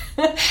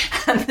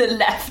 And the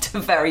left are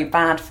very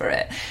bad for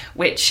it,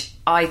 which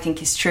I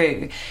think is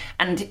true.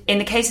 And in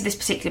the case of this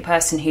particular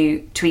person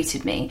who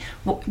tweeted me,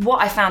 what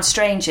I found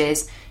strange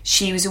is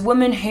she was a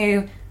woman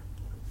who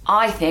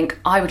I think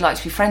I would like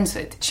to be friends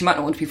with. She might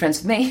not want to be friends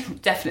with me.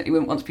 Definitely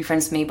wouldn't want to be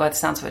friends with me by the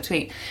sounds of her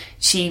tweet.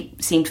 She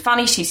seemed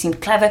funny. She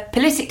seemed clever.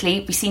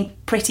 Politically, we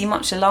seemed pretty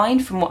much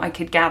aligned from what I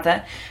could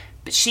gather.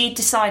 But she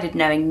decided,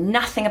 knowing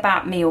nothing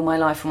about me or my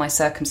life or my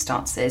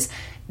circumstances,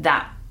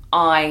 that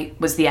I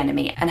was the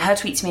enemy. And her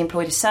tweet to me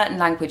employed a certain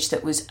language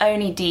that was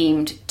only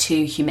deemed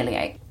to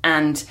humiliate.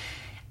 And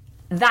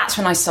that's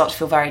when I start to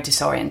feel very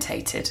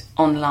disorientated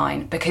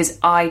online, because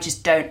I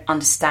just don't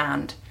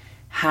understand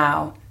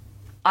how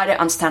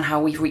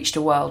we've reached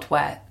a world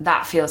where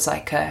that feels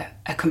like a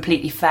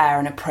completely fair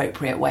and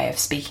appropriate way of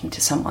speaking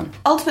to someone.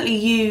 Ultimately,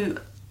 you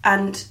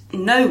and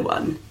no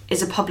one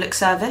is a public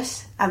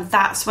service, and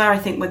that's where I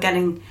think we're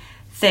getting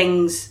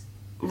things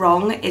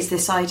wrong, is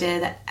this idea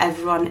that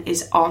everyone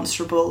is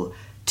answerable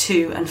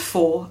to and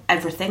for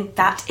everything.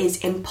 That is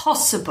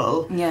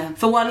impossible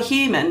for one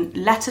human,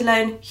 let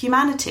alone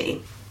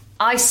humanity.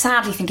 I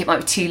sadly think it might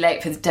be too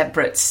late for the Deb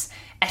Brooks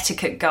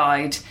etiquette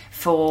guide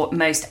for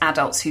most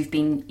adults who've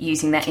been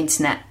using their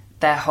internet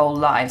their whole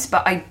lives.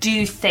 But I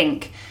do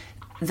think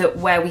that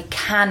where we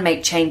can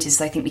make changes,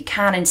 I think we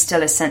can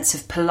instill a sense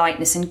of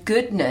politeness and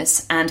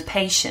goodness and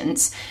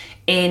patience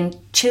in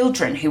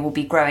children who will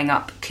be growing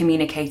up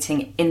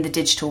communicating in the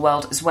digital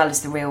world as well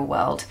as the real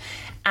world.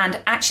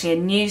 And actually a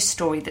news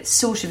story that's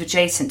sort of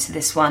adjacent to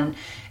this one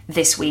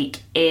this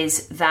week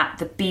is that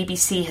the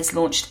BBC has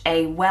launched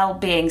a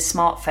well-being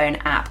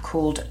smartphone app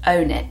called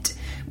Own It,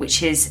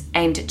 which is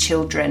aimed at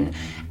children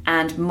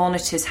and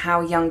monitors how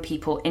young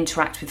people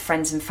interact with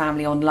friends and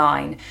family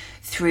online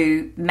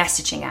through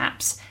messaging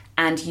apps,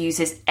 and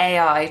uses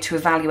AI to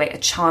evaluate a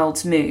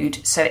child's mood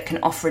so it can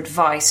offer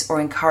advice or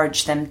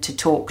encourage them to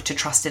talk to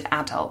trusted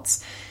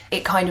adults.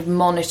 It kind of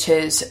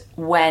monitors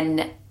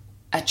when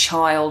a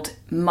child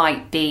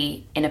might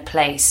be in a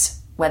place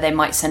where they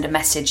might send a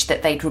message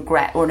that they'd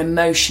regret, or an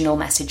emotional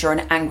message, or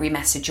an angry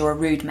message, or a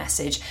rude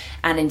message,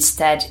 and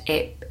instead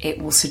it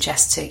will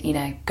suggest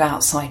to, go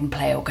outside and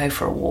play or go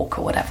for a walk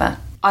or whatever.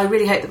 I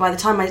really hope that by the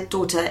time my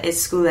daughter is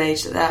school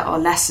age, that there are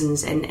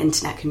lessons in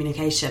internet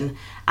communication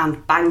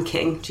and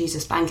banking.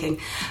 Jesus, banking.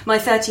 My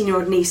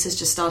 13-year-old niece has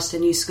just started a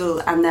new school,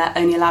 and they're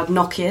only allowed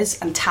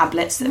Nokias and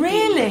tablets that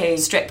really? Are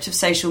stripped of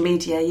social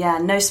media. Yeah,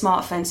 no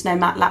smartphones, no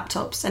Mac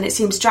laptops. And it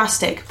seems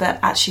drastic, but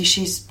actually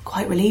she's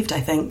quite relieved,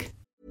 I think.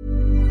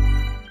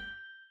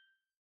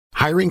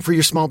 Hiring for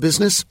your small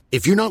business?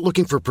 If you're not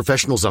looking for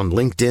professionals on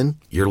LinkedIn,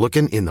 you're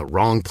looking in the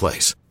wrong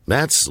place.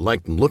 That's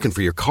like looking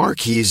for your car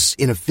keys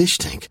in a fish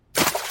tank.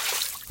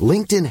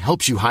 LinkedIn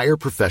helps you hire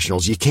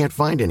professionals you can't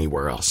find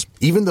anywhere else,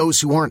 even those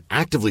who aren't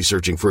actively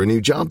searching for a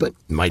new job but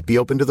might be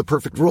open to the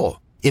perfect role.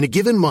 In a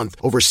given month,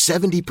 over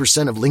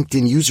 70% of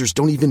LinkedIn users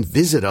don't even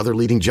visit other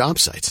leading job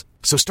sites.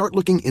 So start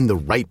looking in the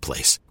right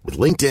place. With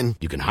LinkedIn,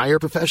 you can hire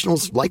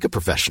professionals like a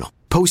professional.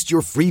 Post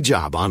your free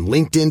job on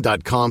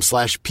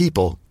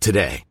linkedin.com/people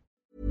today.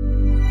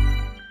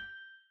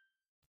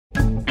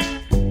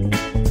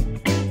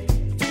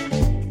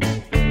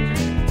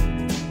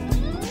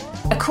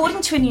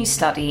 According to a new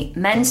study,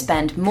 men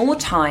spend more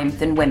time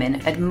than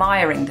women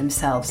admiring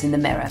themselves in the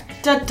mirror.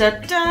 Da da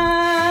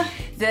da!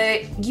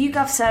 The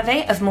YouGov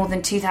survey of more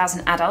than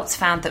 2,000 adults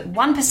found that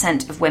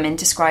 1% of women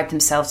described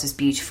themselves as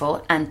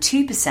beautiful and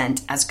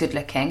 2% as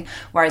good-looking,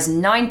 whereas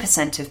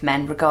 9% of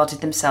men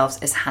regarded themselves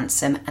as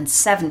handsome and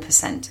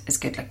 7% as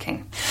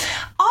good-looking.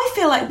 I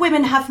feel like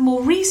women have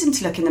more reason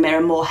to look in the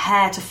mirror, more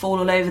hair to fall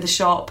all over the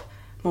shop,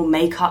 more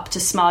makeup to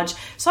smudge.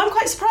 So I'm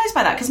quite surprised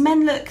by that, because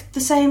men look the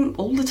same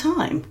all the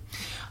time.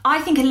 I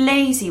think a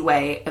lazy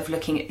way of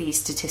looking at these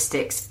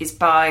statistics is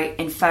by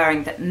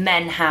inferring that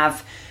men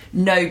have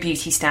no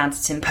beauty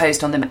standards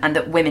imposed on them and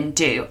that women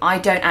do. I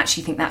don't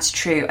actually think that's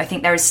true. I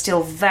think there is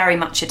still very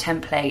much a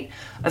template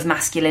of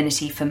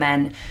masculinity for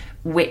men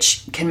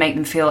which can make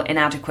them feel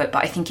inadequate,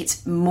 but I think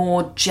it's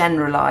more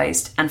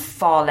generalised and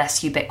far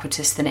less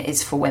ubiquitous than it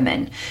is for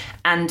women.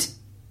 And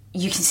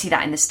you can see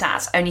that in the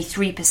stats. Only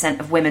 3%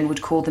 of women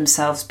would call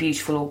themselves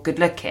beautiful or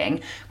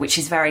good-looking, which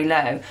is very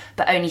low,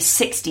 but only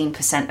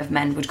 16% of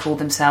men would call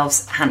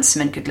themselves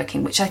handsome and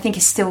good-looking, which I think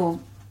is still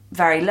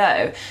very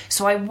low.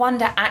 So I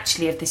wonder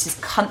actually if this is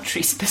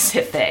country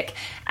specific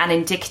and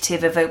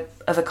indicative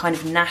of a kind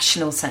of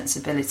national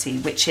sensibility,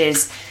 which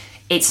is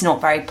it's not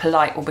very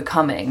polite or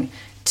becoming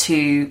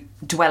to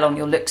dwell on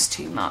your looks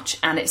too much,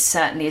 and it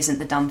certainly isn't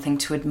the done thing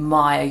to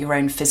admire your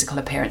own physical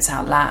appearance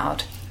out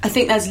loud. I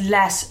think there's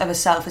less of a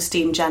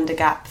self-esteem gender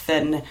gap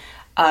than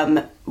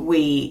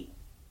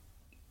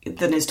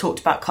is talked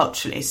about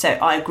culturally. So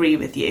I agree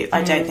with you.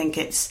 I don't think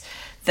it's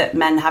that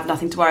men have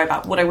nothing to worry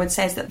about. What I would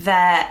say is that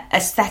they're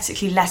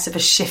aesthetically less of a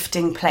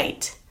shifting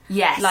plate.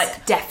 Yes,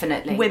 like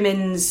definitely.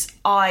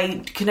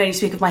 I can only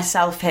speak of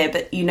myself here,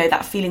 but you know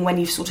that feeling when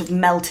you've sort of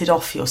melted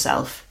off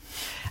yourself.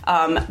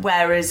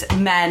 Whereas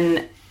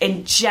men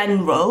in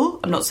general,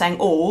 I'm not saying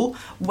all,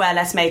 wear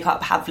less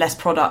makeup, have less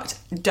product,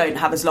 don't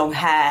have as long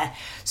hair.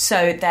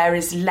 So there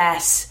is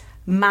less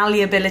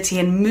malleability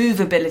and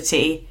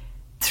movability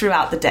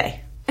throughout the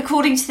day.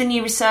 According to the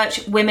new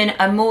research, women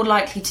are more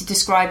likely to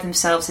describe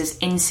themselves as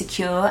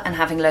insecure and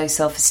having low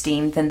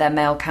self-esteem than their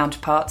male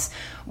counterparts.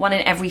 1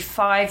 in every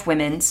 5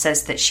 women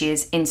says that she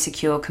is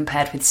insecure,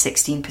 compared with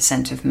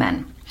 16% of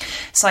men.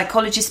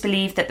 Psychologists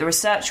believe that the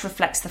research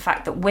reflects the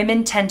fact that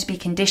women tend to be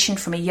conditioned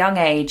from a young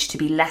age to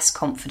be less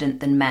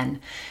confident than men.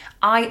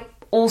 I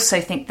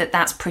also think that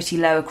that's pretty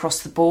low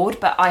across the board,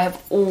 but I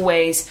have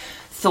always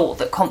thought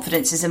that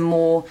confidence is a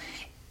more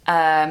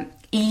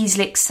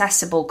easily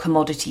accessible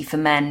commodity for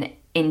men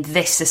in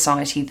this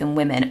society than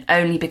women,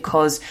 only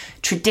because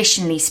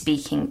traditionally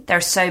speaking there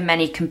are so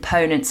many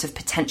components of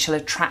potential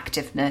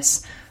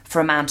attractiveness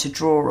for a man to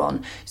draw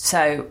on.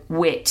 So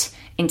wit,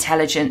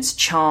 intelligence,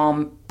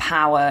 charm,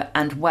 power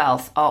and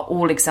wealth are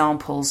all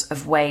examples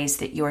of ways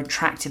that your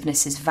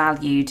attractiveness is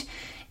valued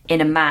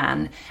in a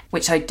man,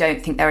 which I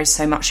don't think there is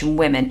so much in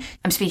women.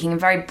 I'm speaking in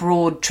very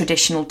broad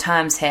traditional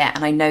terms here,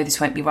 and I know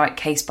this won't be right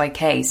case by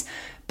case,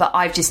 but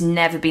I've just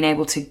never been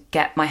able to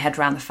get my head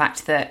around the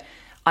fact that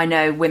I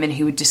know women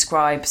who would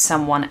describe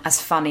someone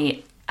as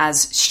funny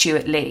as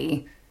Stuart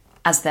Lee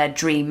as their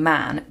dream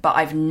man, but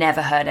I've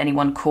never heard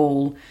anyone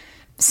call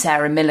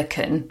Sarah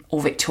Millican or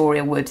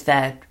Victoria Wood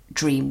their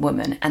dream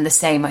woman. And the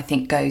same, I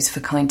think, goes for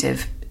kind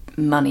of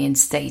money and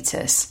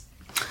status.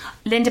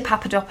 Linda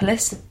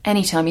Papadopoulos,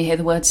 anytime you hear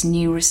the words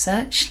new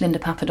research, Linda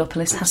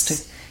Papadopoulos has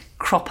to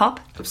crop up.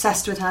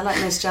 Obsessed with her, like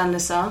most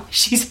journalists are.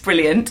 She's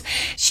brilliant.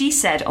 She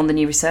said on the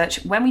new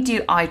research, when we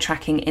do eye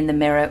tracking in the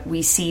mirror,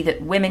 we see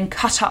that women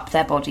cut up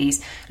their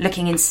bodies,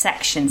 looking in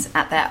sections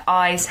at their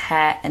eyes,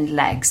 hair and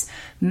legs.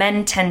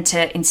 Men tend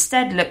to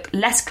instead look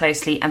less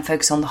closely and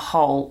focus on the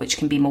whole, which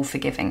can be more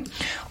forgiving.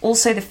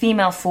 Also, the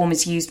female form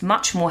is used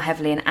much more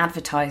heavily in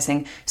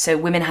advertising, so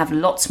women have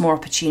lots more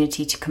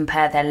opportunity to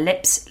compare their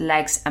lips,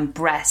 legs and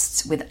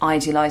breasts with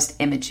idealised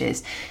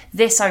images.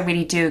 This I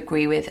really do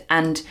agree with,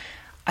 and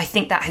I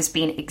think that has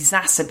been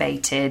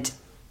exacerbated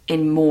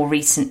in more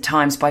recent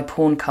times by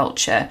porn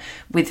culture,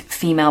 with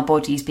female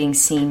bodies being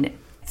seen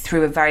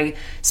through a very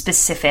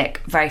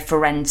specific, very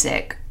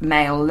forensic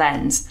male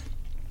lens.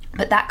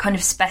 But that kind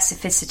of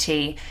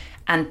specificity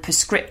and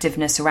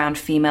prescriptiveness around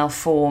female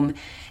form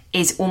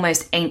is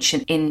almost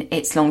ancient in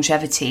its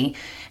longevity.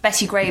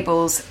 Betty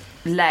Grable's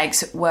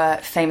legs were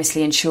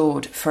famously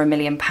insured for £1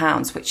 million,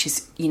 which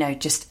is, you know,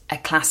 just a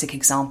classic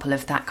example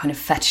of that kind of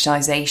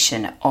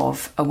fetishization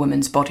of a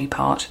woman's body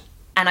part.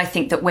 And I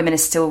think that women are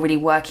still really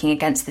working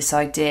against this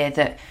idea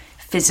that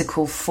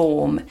physical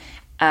form,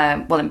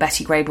 in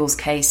Betty Grable's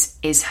case,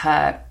 is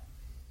her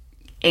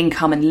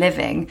income and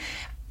living,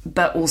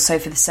 but also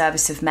for the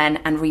service of men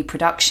and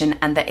reproduction,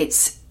 and that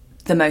it's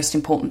the most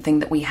important thing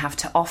that we have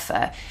to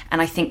offer.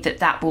 And I think that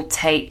that will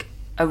take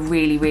a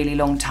really, really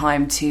long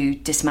time to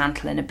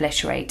dismantle and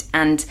obliterate.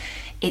 And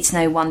it's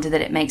no wonder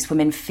that it makes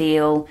women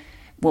feel,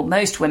 well,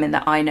 most women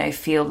that I know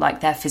feel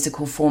like their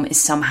physical form is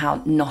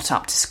somehow not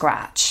up to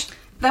scratch.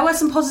 There were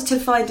some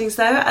positive findings,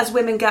 though. As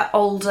women get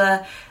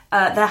older,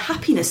 their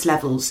happiness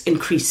levels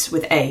increase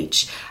with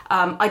age.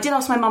 I did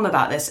ask my mum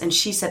about this, and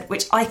she said,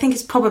 which I think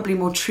is probably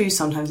more true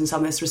sometimes in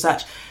some of this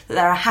research, that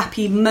there are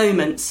happy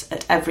moments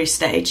at every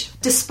stage.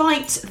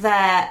 Despite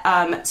their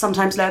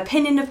sometimes low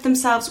opinion of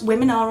themselves,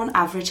 women are on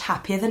average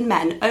happier than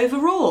men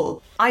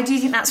overall. I do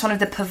think that's one of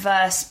the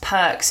perverse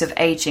perks of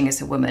ageing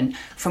as a woman.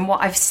 From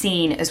what I've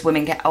seen as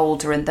women get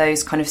older and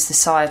those kind of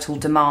societal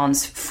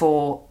demands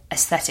for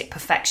aesthetic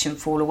perfection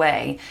fall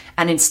away,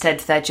 and instead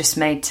they're just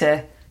made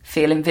to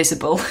feel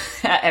invisible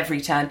at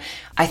every turn.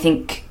 I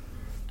think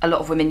a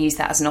lot of women use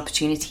that as an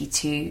opportunity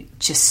to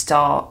just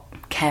start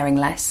caring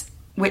less.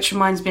 Which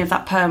reminds me of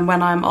that poem,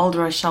 "When I am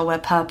older I shall wear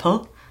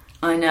purple."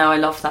 I know, I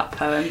love that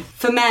poem.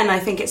 For men, I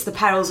think it's the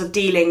perils of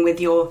dealing with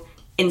your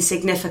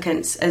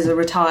insignificance as a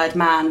retired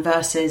man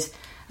versus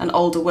an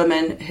older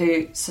woman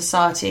who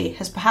society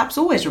has perhaps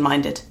always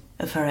reminded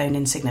of her own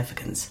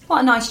insignificance.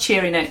 What a nice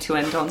cheery note to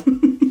end on.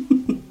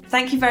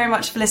 Thank you very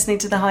much for listening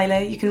to The High Low.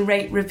 You can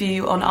rate,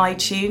 review on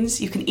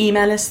iTunes. You can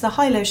email us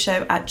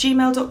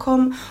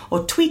thehighlowshow@gmail.com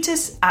or tweet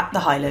us at The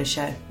High Low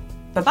Show.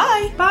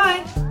 Bye-bye.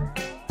 Bye.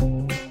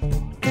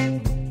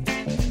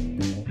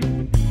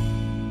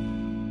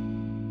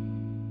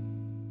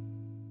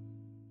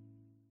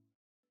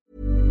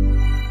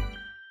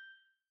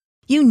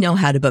 You know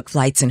how to book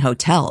flights and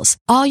hotels.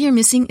 All you're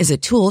missing is a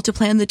tool to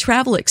plan the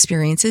travel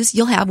experiences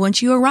you'll have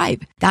once you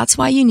arrive. That's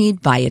why you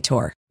need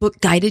Viator. Book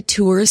guided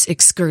tours,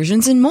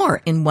 excursions, and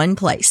more in one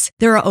place.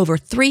 There are over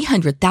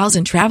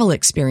 300,000 travel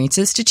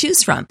experiences to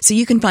choose from, so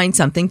you can find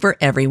something for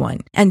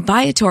everyone. And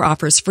Viator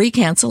offers free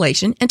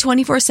cancellation and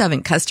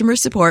 24/7 customer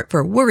support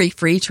for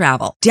worry-free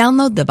travel.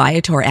 Download the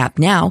Viator app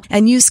now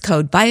and use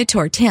code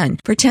Viator10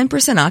 for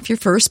 10% off your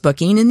first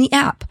booking in the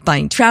app.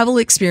 Find travel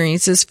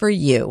experiences for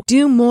you.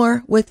 Do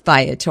more with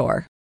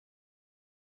Viator.